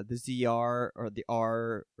ZR or the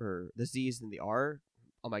R or the Z's and the R.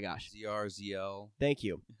 Oh my gosh, ZR, ZL. Thank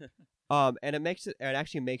you. And it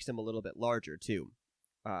actually makes them a little bit larger too.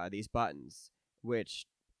 These buttons, which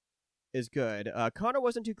is good. Connor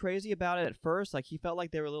wasn't too crazy about it at first. Like he felt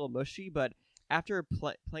like they were a little mushy, but after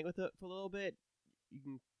playing with it for a little bit,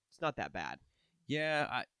 it's not that bad.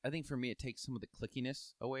 Yeah, I think for me it takes some of the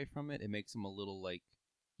clickiness away from it. It makes them a little like,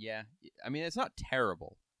 yeah. I mean, it's not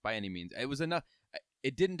terrible by any means. It was enough.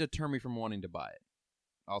 It didn't deter me from wanting to buy it.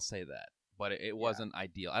 I'll say that. But it wasn't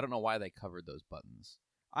ideal. I don't know why they covered those buttons.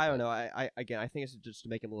 I don't know. I think it's just to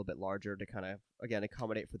make them a little bit larger to kind of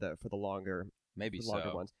accommodate for the longer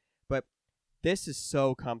longer ones. But this is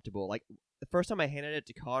so comfortable. Like the first time I handed it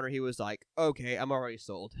to Connor, he was like, "Okay, I'm already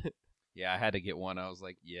sold." Yeah, I had to get one. I was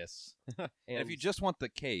like, "Yes." And if you just want the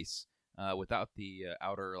case without the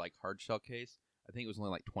outer like hard shell case, I think it was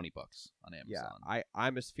only like $20 on Amazon. Yeah,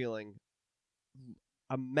 I'm just feeling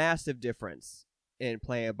a massive difference in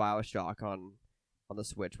playing BioShock on the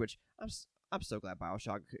Switch, which I'm so glad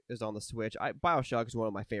BioShock is on the Switch. BioShock is one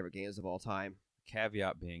of my favorite games of all time.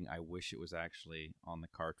 Caveat being, I wish it was actually on the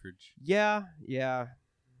cartridge. Yeah.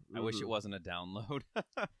 I wish it wasn't a download.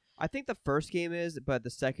 I think the first game is, but the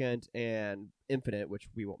second and Infinite, which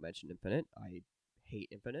we won't mention Infinite. I hate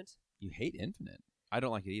Infinite. You hate Infinite? I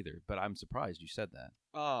don't like it either, but I'm surprised you said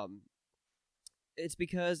that. It's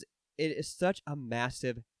because it is such a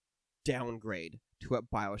massive downgrade to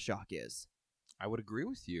what BioShock is. I would agree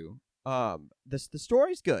with you. The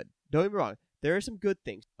story's good. Don't get me wrong. There are some good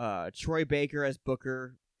things. Troy Baker as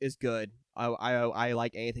Booker is good. I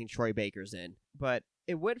like anything Troy Baker's in. But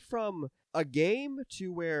it went from a game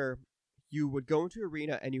to where you would go into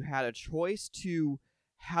arena and you had a choice to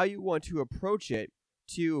how you want to approach it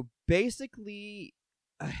to basically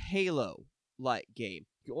a Halo-like game.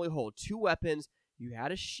 You only hold 2 weapons. You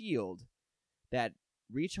had a shield that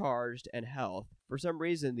recharged and health. For some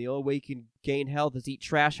reason, the only way you can gain health is eat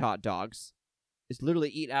trash hot dogs. It's literally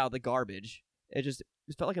eat out of the garbage. It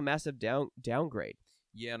felt like a massive downgrade.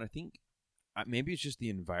 Yeah, and I think maybe it's just the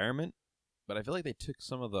environment, but I feel like they took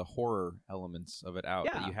some of the horror elements of it out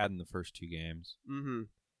that you had in the first 2 games. Mm-hmm.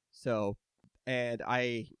 So, and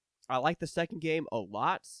I like the second game a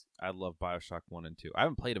lot. I love BioShock 1 and 2. I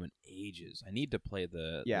haven't played them in ages. I need to play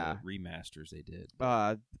the remasters they did.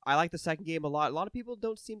 I like the second game a lot. A lot of people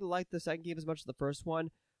don't seem to like the second game as much as the first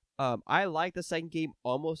one. I like the second game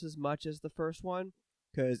almost as much as the first one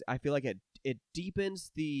because I feel like it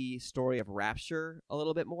deepens the story of Rapture a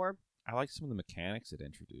little bit more. I like some of the mechanics it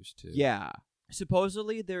introduced too. Yeah.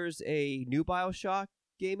 Supposedly there's a new BioShock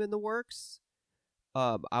game in the works.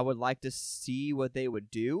 I would like to see what they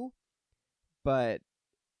would do, but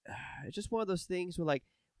it's just one of those things where, like,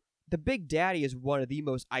 the Big Daddy is one of the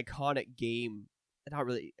most iconic game. Not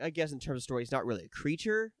really, I guess in terms of story, he's not really a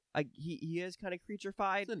creature. He is kind of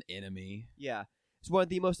creature-fied. It's an enemy. Yeah, it's one of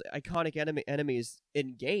the most iconic enemies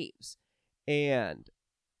in games, and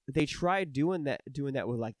they tried doing that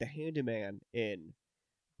with like the Handyman in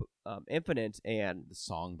Infinite and the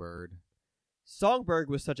Songbird. Songbird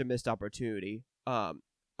was such a missed opportunity.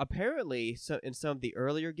 Apparently, in some of the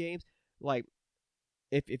earlier games, like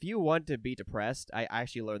if you want to be depressed, I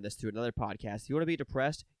actually learned this through another podcast. If you want to be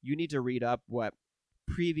depressed, you need to read up what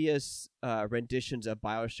previous renditions of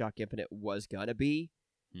BioShock Infinite was gonna be.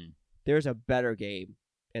 There's a better game,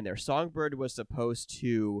 and their Songbird was supposed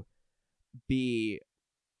to be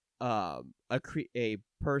a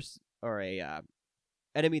person or a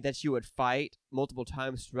enemy that you would fight multiple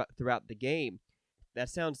times throughout the game. That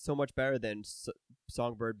sounds so much better than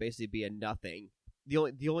Songbird basically being nothing.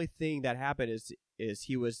 The only thing that happened is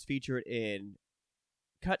he was featured in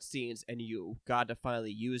cutscenes, and you got to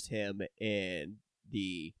finally use him in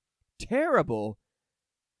the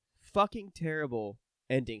fucking terrible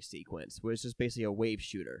ending sequence, which is just basically a wave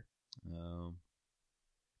shooter.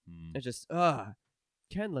 It's just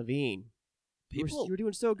Ken Levine. You were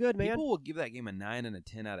doing so good, man. People will give that game a 9 and a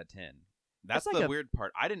 10 out of 10. That's like the weird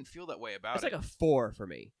part. I didn't feel that way about it's it. It's like a 4 for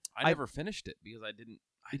me. I never finished it because I didn't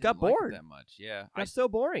got like bored it that much. Yeah. It's so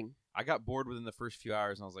boring. I got bored within the first few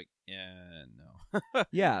hours, and I was like, yeah, no.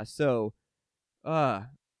 Yeah, so, but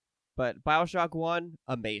BioShock 1,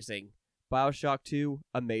 amazing. BioShock 2,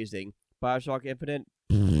 amazing. BioShock Infinite,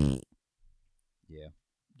 yeah.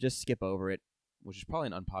 Just skip over it. Which is probably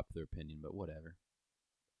an unpopular opinion, but whatever.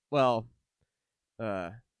 Well,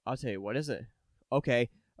 I'll tell you what is it. Okay,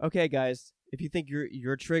 guys. If you think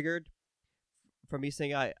you're triggered from me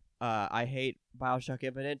saying I hate BioShock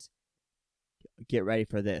Infinite, get ready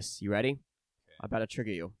for this. You ready? Okay. I'm about to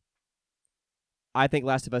trigger you. I think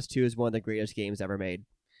Last of Us 2 is one of the greatest games ever made.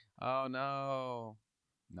 Oh, no.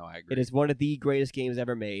 No, I agree. It is one of the greatest games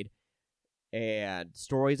ever made. And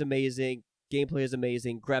story is amazing. Gameplay is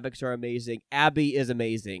amazing. Graphics are amazing. Abby is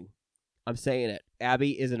amazing. I'm saying it.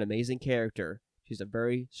 Abby is an amazing character. She's a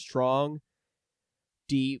very strong,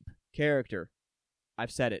 deep character.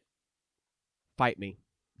 I've said it. Fight me.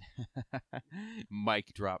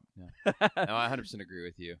 Mic drop. No. No, I 100% agree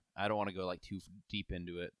with you. I don't want to go like too deep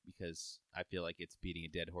into it because I feel like it's beating a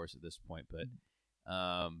dead horse at this point. But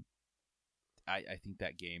I think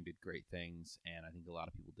that game did great things, and I think a lot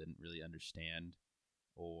of people didn't really understand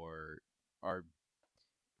or are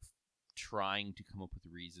trying to come up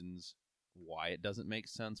with reasons why it doesn't make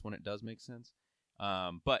sense when it does make sense.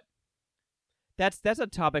 But that's a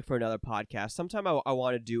topic for another podcast. Sometime I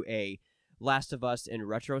want to do a Last of Us in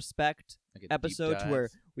retrospect episode where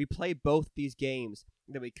we play both these games,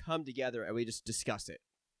 and then we come together and we just discuss it.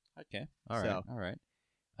 Okay. All right.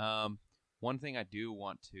 One thing I do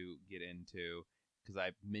want to get into, because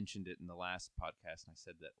I mentioned it in the last podcast, and I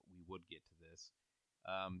said that we would get to this,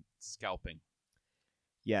 scalping.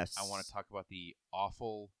 Yes. I want to talk about the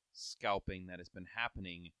awful scalping that has been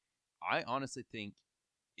happening. I honestly think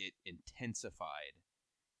it intensified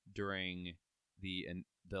during the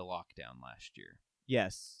lockdown last year.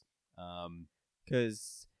 Yes.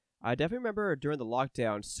 Because I definitely remember during the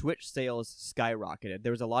lockdown, Switch sales skyrocketed.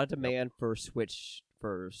 There was a lot of demand for Switch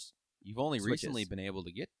You've only Switches. Recently been able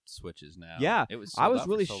to get Switches now. Yeah. I was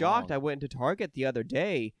really shocked. Long. I went into Target the other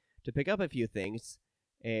day to pick up a few things,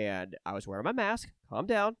 and I was wearing my mask. Calm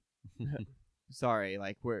down. Sorry,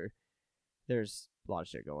 there's a lot of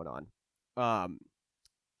shit going on.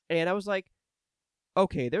 And I was like,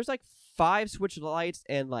 okay, there's like 5 Switch lights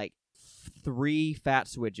and like 3 fat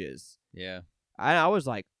switches. Yeah. I was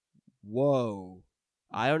like, whoa.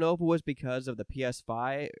 I don't know if it was because of the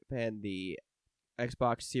PS5 and the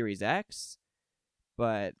Xbox Series X,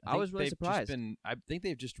 but I was really surprised. I think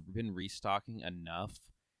they've just been restocking enough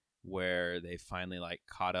where they finally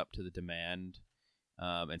caught up to the demand,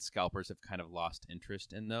 and scalpers have kind of lost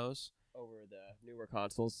interest in those. Over the newer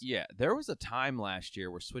consoles? Yeah, there was a time last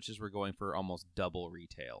year where Switches were going for almost double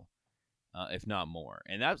retail, if not more,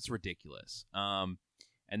 and that's ridiculous. And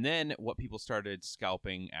then what people started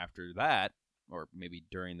scalping after that, or maybe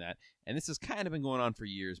during that, and this has kind of been going on for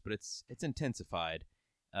years, but it's intensified,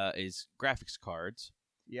 is graphics cards.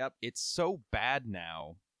 Yep. It's so bad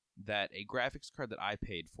now that a graphics card that I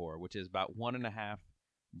paid for, which is about 1.5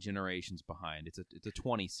 generations behind, it's a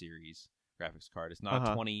 20 series graphics card. It's not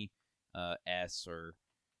a 20 S or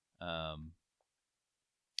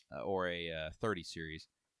a 30 series.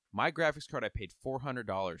 My graphics card I paid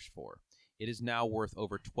 $400 for. It is now worth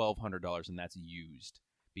over $1,200, and that's used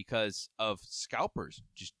because of scalpers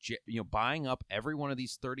just buying up every one of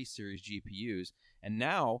these 30 series GPUs. And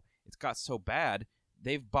now it's got so bad,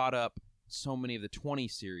 they've bought up so many of the 20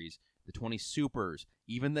 series, the 20 Supers,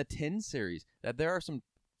 even the 10 series, that there are some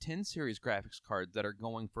 10 series graphics cards that are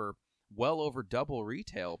going for well over double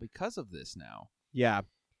retail because of this now. Yeah.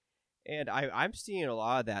 And I'm seeing a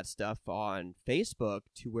lot of that stuff on Facebook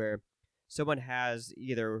to where someone has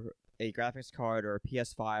either a graphics card or a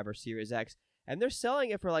PS5 or Series X, and they're selling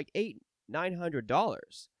it for like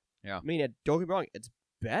 $800-900. Yeah. I mean, don't get me wrong,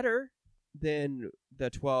 better than the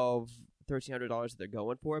 $1,200-$1,300 that they're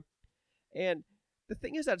going for. And the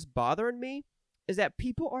thing is that's bothering me is that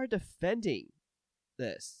people are defending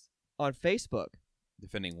this on Facebook.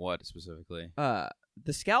 Defending what specifically?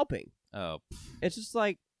 The scalping. Oh, it's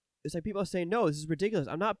like people are saying, no, this is ridiculous.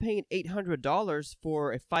 I'm not paying $800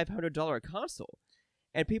 for a $500 console.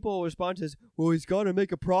 And people respond to this, well, he's got to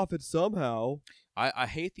make a profit somehow. I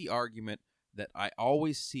hate the argument that I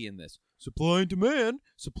always see in this. Supply and demand.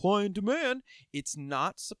 Supply and demand. It's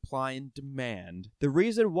not supply and demand. The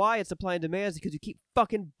reason why it's supply and demand is because you keep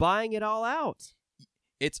fucking buying it all out.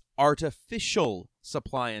 It's artificial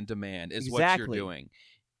supply and demand is what you're doing.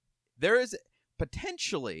 There is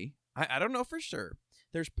potentially, I don't know for sure,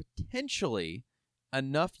 there's potentially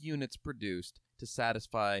enough units produced to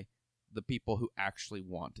satisfy the people who actually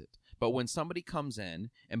want it. But when somebody comes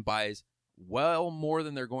in and buys well more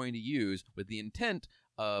than they're going to use with the intent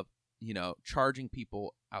of, charging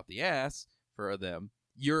people out the ass for them,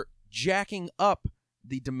 you're jacking up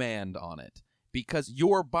the demand on it because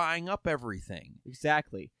you're buying up everything.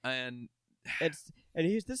 Exactly. And this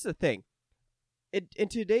is the thing. In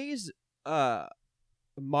today's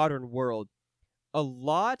modern world, a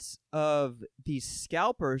lot of these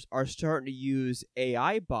scalpers are starting to use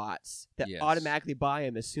AI bots that automatically buy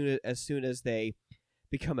them as soon as they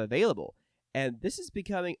become available, and this is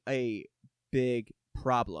becoming a big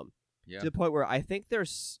problem to the point where I think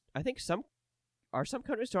some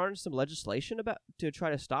countries starting some legislation to try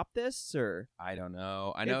to stop this, or I don't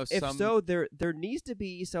know. I know if so, there needs to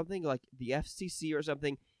be something like the FCC or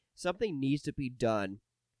something. Something needs to be done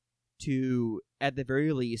to, at the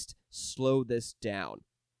very least, slow this down.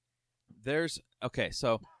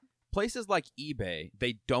 So places like eBay,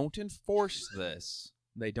 they don't enforce this.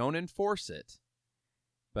 They don't enforce it.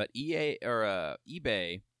 But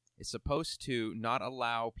eBay is supposed to not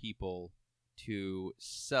allow people to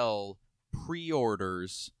sell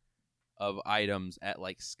pre-orders of items at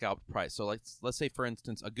like scalped price. So let's say, for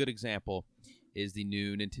instance, a good example is the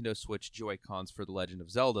new Nintendo Switch Joy-Cons for The Legend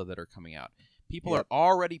of Zelda that are coming out. People are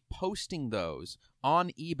already posting those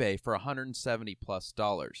on eBay for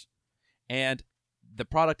 $170+. And the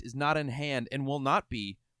product is not in hand and will not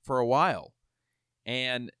be for a while.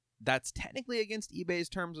 And that's technically against eBay's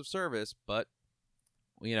terms of service, but,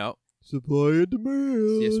 supply and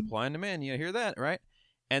demand. Yeah, supply and demand. You hear that, right?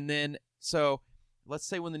 And then, so, let's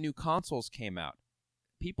say when the new consoles came out,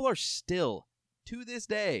 people are still, to this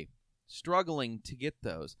day, struggling to get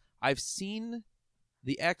those. I've seen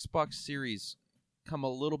the Xbox Series come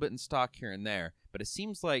a little bit in stock here and there, but it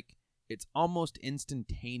seems like it's almost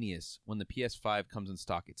instantaneous. When the PS5 comes in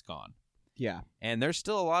stock, it's gone. Yeah. And there's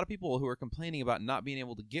still a lot of people who are complaining about not being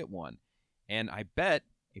able to get one. And I bet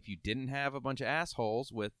if you didn't have a bunch of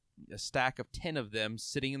assholes with a stack of 10 of them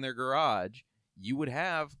sitting in their garage, you would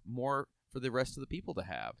have more for the rest of the people to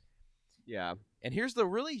have. Yeah. And here's the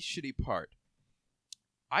really shitty part.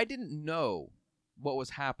 I didn't know what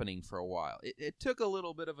was happening for a while. It took a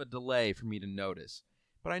little bit of a delay for me to notice.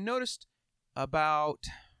 But I noticed about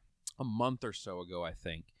a month or so ago, I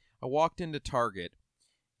think. I walked into Target,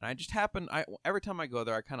 and I just happened, every time I go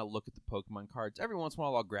there, I kind of look at the Pokemon cards. Every once in a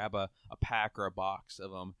while, I'll grab a pack or a box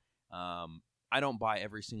of them. I don't buy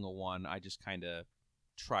every single one. I just kind of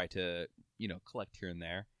try to, collect here and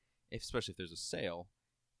there, especially if there's a sale.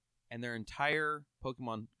 And their entire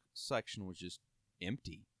Pokemon section was just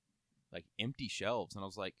empty. Like empty shelves. And I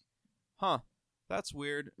was like, that's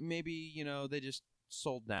weird. Maybe, they just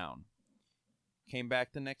sold down. Came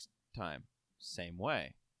back the next time. Same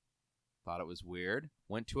way. Thought it was weird.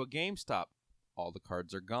 Went to a GameStop. All the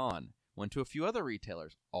cards are gone. Went to a few other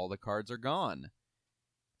retailers. All the cards are gone.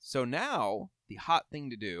 So now, the hot thing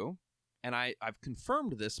to do, and I've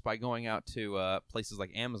confirmed this by going out to places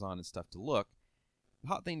like Amazon and stuff to look, the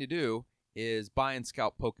hot thing to do is buy and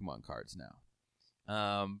scalp Pokemon cards now.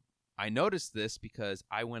 I noticed this because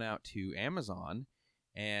I went out to Amazon,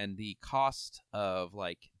 and the cost of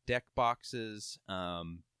like deck boxes,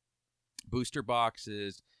 booster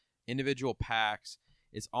boxes, individual packs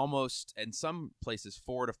is almost, in some places,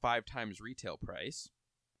 4 to 5 times retail price.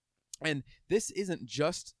 And this isn't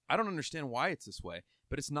just, I don't understand why it's this way,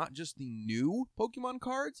 but it's not just the new Pokemon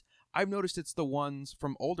cards. I've noticed it's the ones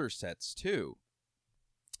from older sets too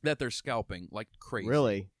that they're scalping like crazy.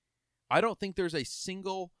 Really? I don't think there's a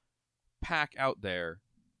single pack out there,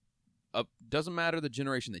 doesn't matter the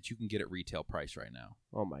generation, that you can get at retail price right now.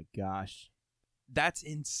 Oh my gosh. That's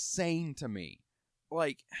insane to me.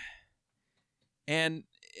 Like, and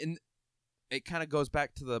it kind of goes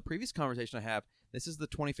back to the previous conversation I have. This is the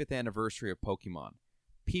 25th anniversary of Pokemon.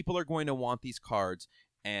 People are going to want these cards,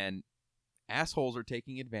 and assholes are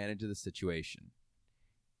taking advantage of the situation.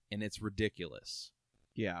 and it's ridiculous.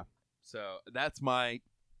 Yeah. So that's my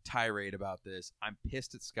tirade about this. I'm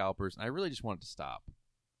pissed at scalpers, and I really just want it to stop.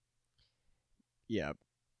 Yeah.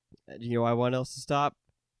 You know why I want else to stop?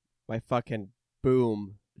 My fucking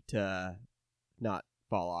boom to not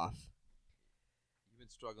fall off. You've been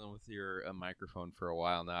struggling with your microphone for a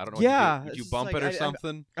while now. I don't know. Yeah. Did you bump it or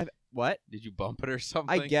something? What? Did you bump it or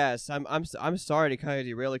something? I guess. I'm sorry to kind of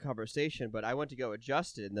derail the conversation, but I went to go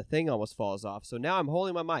adjust it, and the thing almost falls off. So now I'm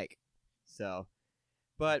holding my mic. So,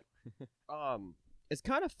 but it's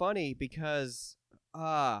kind of funny because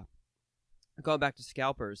going back to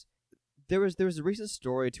scalpers, there was a recent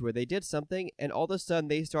story to where they did something, and all of a sudden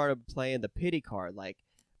they started playing the pity card, like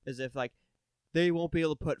as if like they won't be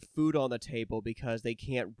able to put food on the table because they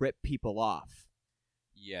can't rip people off.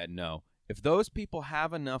 Yeah, no. If those people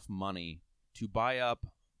have enough money to buy up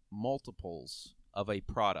multiples of a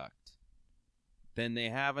product, then they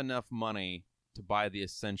have enough money to buy the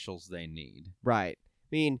essentials they need. Right.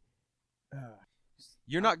 I mean,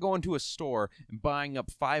 you're not going to a store and buying up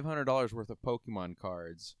 $500 worth of Pokemon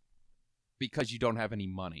cards because you don't have any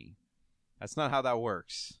money. That's not how that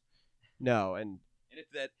works. No, and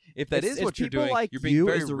if that is what you're doing, like you're being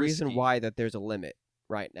very is the risky. reason why that there's a limit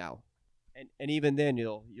right now. And even then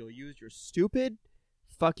you'll use your stupid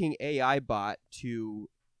fucking AI bot to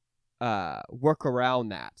work around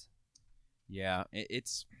that. Yeah,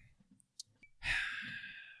 it's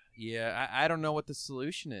yeah, I don't know what the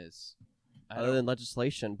solution is. Other than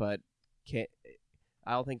legislation, but I can't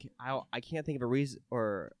think of a reason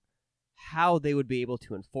or how they would be able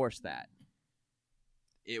to enforce that.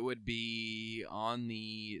 It would be on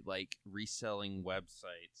the reselling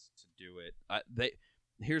websites to do it.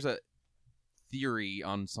 Here's a theory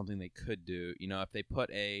on something they could do. If they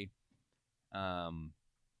put a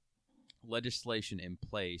legislation in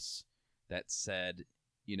place that said,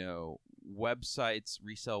 resale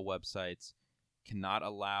websites cannot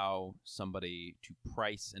allow somebody to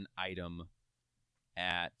price an item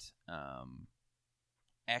at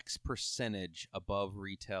X percentage above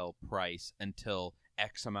retail price until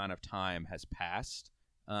X amount of time has passed.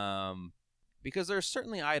 Because there are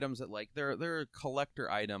certainly items that they're a collector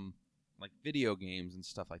item, like video games and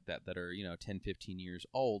stuff like that are 10, 15 years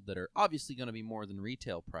old, that are obviously going to be more than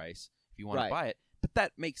retail price if you want to buy it. But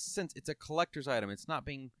that makes sense. It's a collector's item. It's not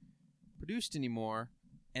being produced anymore,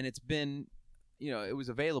 and it's been, it was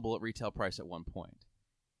available at retail price at one point.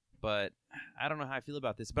 But I don't know how I feel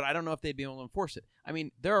about this, but I don't know if they'd be able to enforce it. I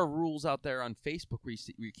mean, there are rules out there on Facebook where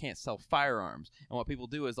you can't sell firearms. And what people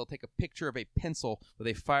do is they'll take a picture of a pencil with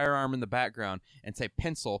a firearm in the background and say,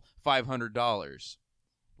 pencil, $500.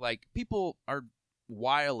 People are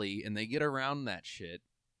wily, and they get around that shit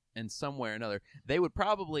in some way or another. They would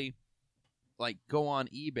probably, go on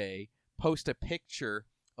eBay, post a picture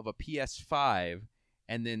of a PS5,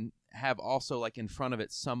 and then have also, in front of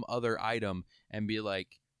it some other item and be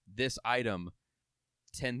like, this item,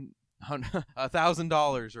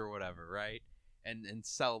 $1,000 or whatever, right? And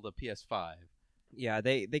sell the PS5. Yeah,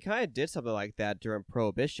 they kind of did something like that during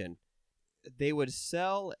Prohibition. They would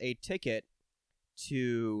sell a ticket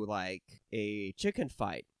to a chicken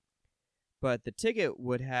fight, but the ticket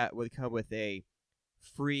would come with a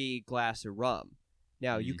free glass of rum.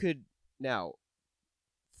 Now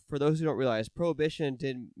for those who don't realize, Prohibition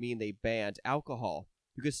didn't mean they banned alcohol.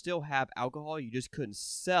 You could still have alcohol, you just couldn't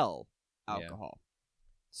sell alcohol. Yeah.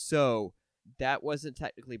 So that wasn't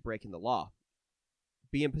technically breaking the law.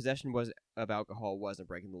 Being in possession of alcohol wasn't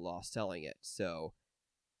breaking the law, selling it. So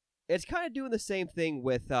it's kind of doing the same thing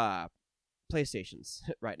with PlayStations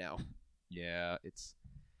right now. Yeah,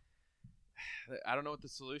 I don't know what the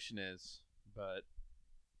solution is, but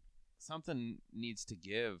something needs to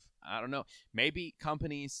give. I don't know. Maybe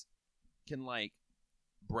companies can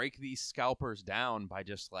break these scalpers down by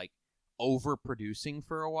just overproducing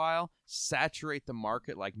for a while, saturate the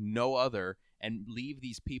market like no other, and leave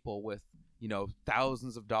these people with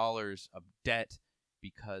thousands of dollars of debt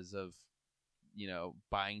because of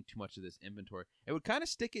buying too much of this inventory. It would kind of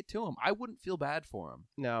stick it to them. I wouldn't feel bad for them.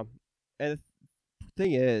 No, and the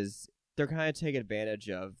thing is, they're kind of taking advantage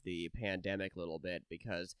of the pandemic a little bit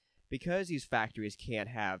because these factories can't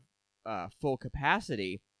have full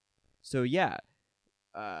capacity. So yeah.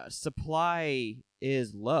 Supply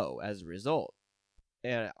is low as a result.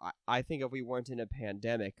 And I think if we weren't in a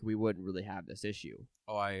pandemic, we wouldn't really have this issue.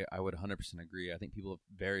 Oh, I would 100% agree. I think people have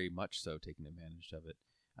very much so taken advantage of it.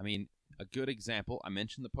 I mean, a good example, I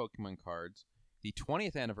mentioned the Pokemon cards. The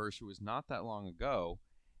 20th anniversary was not that long ago,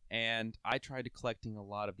 and I tried collecting a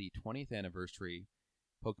lot of the 20th anniversary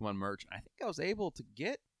Pokemon merch. I think I was able to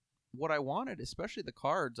get what I wanted, especially the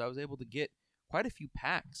cards. I was able to get quite a few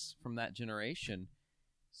packs from that generation.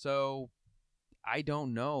 So I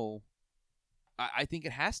don't know. I think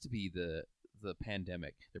it has to be the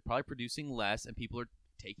pandemic. They're probably producing less, and people are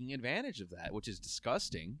taking advantage of that, which is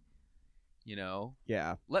disgusting. You know,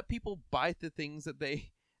 Yeah. let people buy the things that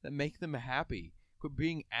make them happy. Quit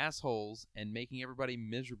being assholes and making everybody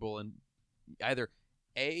miserable, and either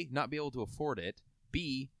A, not be able to afford it,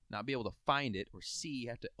 B, not be able to find it, or C,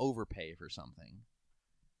 have to overpay for something.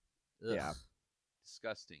 Ugh. Yeah.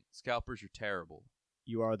 Disgusting. Scalpers are terrible.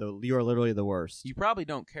 You are literally the worst. You probably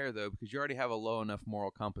don't care, though, because you already have a low enough moral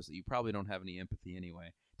compass that you probably don't have any empathy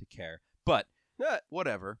anyway to care. But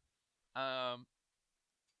whatever.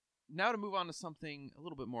 Now to move on to something a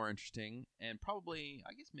little bit more interesting, and probably,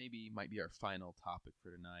 I guess maybe might be our final topic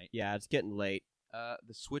for tonight. Yeah, it's getting late.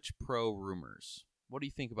 The Switch Pro rumors. What do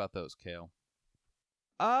you think about those, Kale?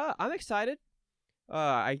 I'm excited.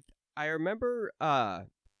 I remember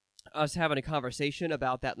us having a conversation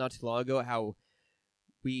about that not too long ago, how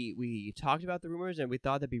we talked about the rumors, and we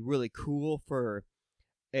thought that'd be really cool for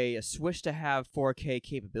a Switch to have 4K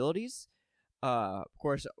capabilities. Of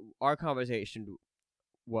course, our conversation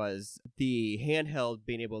was the handheld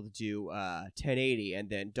being able to do 1080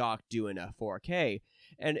 and then dock doing a 4K,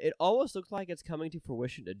 and it almost looks like it's coming to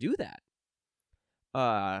fruition to do that.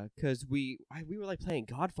 Because we were like playing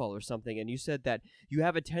Godfall or something, and you said that you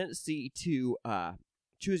have a tendency to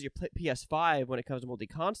choose your PS5 when it comes to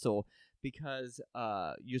multi-console because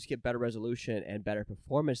you just get better resolution and better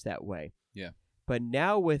performance that way. Yeah. But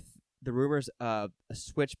now with the rumors of a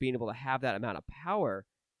Switch being able to have that amount of power,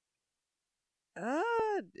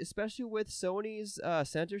 especially with Sony's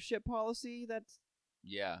censorship policy, that's...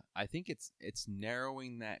 Yeah, I think it's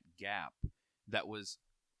narrowing that gap. That was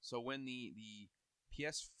so when the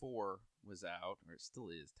PS4 was out, or it still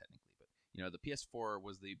is technically, but the PS4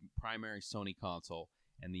 was the primary Sony console,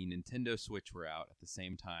 and the Nintendo Switch were out at the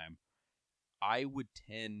same time. I would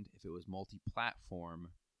tend, if it was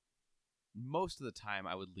multi-platform, most of the time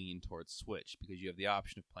I would lean towards Switch because you have the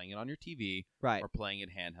option of playing it on your TV right, or playing it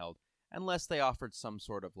handheld, unless they offered some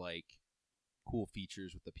sort of like cool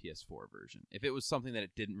features with the PS4 version. If it was something that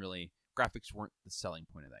it didn't really, graphics weren't the selling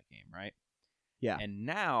point of that game, right? Yeah. And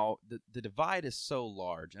now the divide is so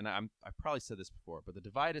large, and I probably said this before, but the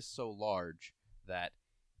divide is so large that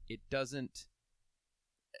it doesn't,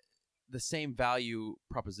 the same value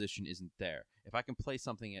proposition isn't there. If I can play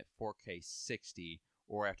something at 4K 60,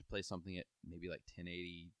 or I have to play something at maybe like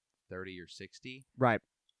 1080, 30, or 60, right,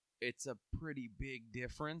 it's a pretty big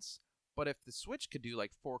difference. But if the Switch could do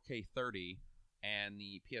like 4K 30 and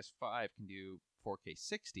the PS5 can do 4K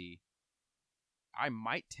 60, I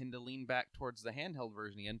might tend to lean back towards the handheld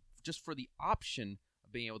version again, just for the option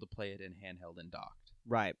of being able to play it in handheld and docked.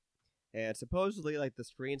 Right. And supposedly, like, the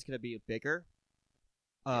screen's going to be bigger,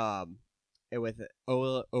 and with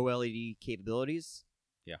OLED capabilities.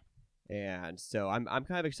 Yeah. And so I'm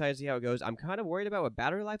kind of excited to see how it goes. I'm kind of worried about what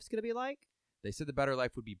battery life is going to be like. They said the battery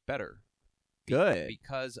life would be better. Good.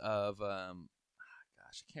 Because of,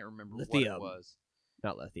 gosh, I can't remember lithium. What it was.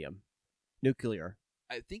 Not lithium. Nuclear.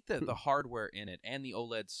 I think that the hardware in it and the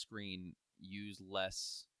OLED screen use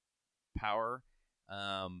less power.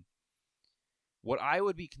 What I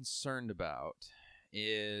would be concerned about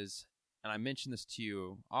is, and I mentioned this to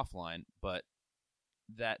you offline, but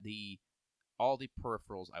that all the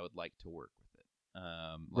peripherals I would like to work with it.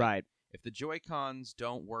 Right. If the Joy-Cons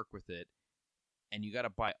don't work with it, and you got to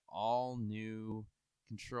buy all new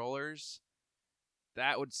controllers,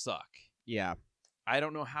 that would suck. Yeah. I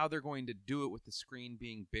don't know how they're going to do it with the screen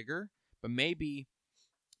being bigger, but maybe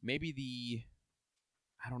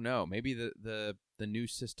I don't know, maybe the new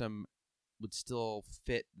system would still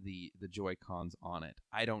fit the Joy-Cons on it.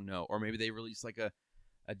 I don't know. Or maybe they release like a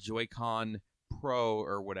Joy-Con Pro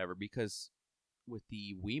or whatever, because with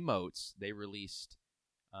the Wiimotes, they released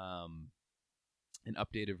an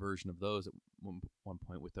updated version of those at one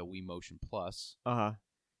point with the Wii Motion Plus. Uh-huh.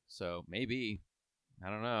 So maybe, I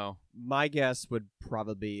don't know. My guess would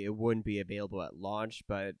probably be it wouldn't be available at launch,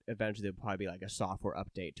 but eventually there'll probably be like a software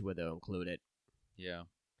update to where they'll include it. Yeah.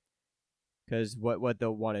 Because what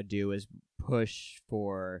they'll want to do is push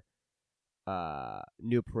for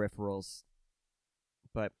new peripherals.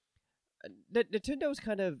 But Nintendo's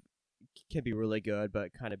kind of can be really good,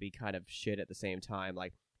 but kind of shit at the same time.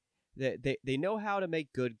 Like they know how to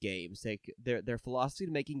make good games. Their philosophy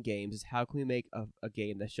to making games is how can we make a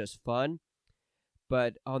game that's just fun,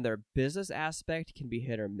 but on their business aspect can be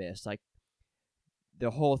hit or miss. Like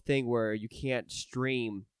the whole thing where you can't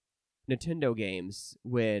stream Nintendo games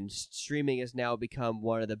when streaming has now become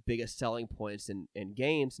one of the biggest selling points in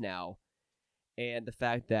games now, and the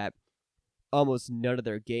fact that almost none of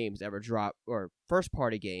their games ever drop, or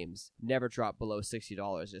first-party games never drop below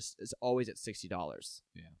 $60. It's always at $60.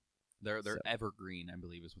 Yeah, they're So. evergreen, I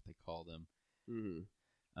believe, is what they call them.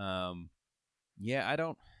 Mm-hmm. Yeah, I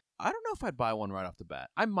don't know if I'd buy one right off the bat.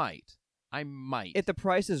 I might. If the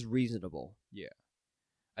price is reasonable. Yeah.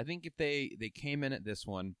 I think if they came in at this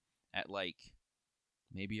one at like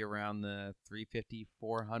maybe around the 350,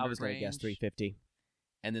 400 I was going to guess 350.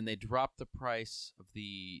 And then they dropped the price of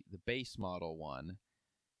the base model one,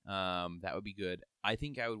 that would be good. I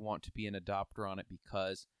think I would want to be an adopter on it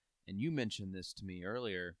because, and you mentioned this to me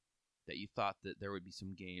earlier, that you thought that there would be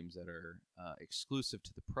some games that are exclusive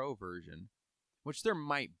to the Pro version, which there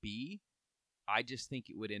might be. I just think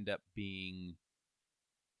it would end up being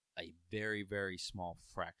a very, very small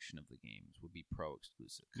fraction of the games would be Pro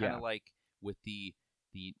exclusive. Kind of like with the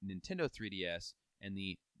Nintendo 3DS and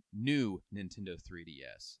the new Nintendo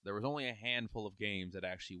 3DS. There was only a handful of games that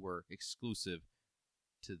actually were exclusive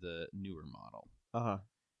to the newer model. Uh-huh.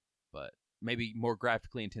 But maybe more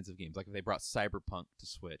graphically intensive games. Like if they brought Cyberpunk to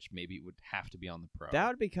Switch, maybe it would have to be on the Pro. That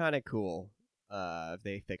would be kind of cool if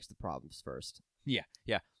they fixed the problems first. Yeah.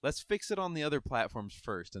 Let's fix it on the other platforms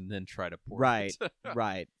first and then try to port it.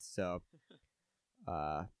 Right. So,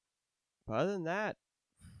 but other than that,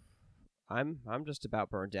 I'm just about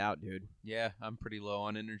burnt out, dude. Yeah, I'm pretty low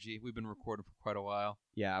on energy. We've been recording for quite a while.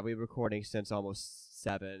 Yeah, we've been recording since almost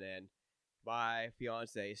 7, and my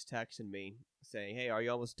fiance is texting me saying, "Hey, are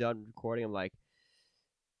you almost done recording?" I'm like,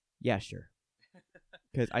 "Yeah, sure,"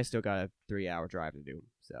 because I still got a 3-hour drive to do.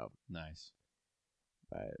 So nice.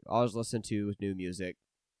 But I was listening to new music,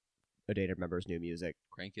 a Data Member's new music.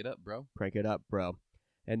 Crank it up, bro. Crank it up, bro.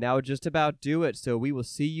 And that would just about do it. So we will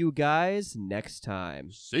see you guys next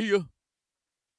time. See ya.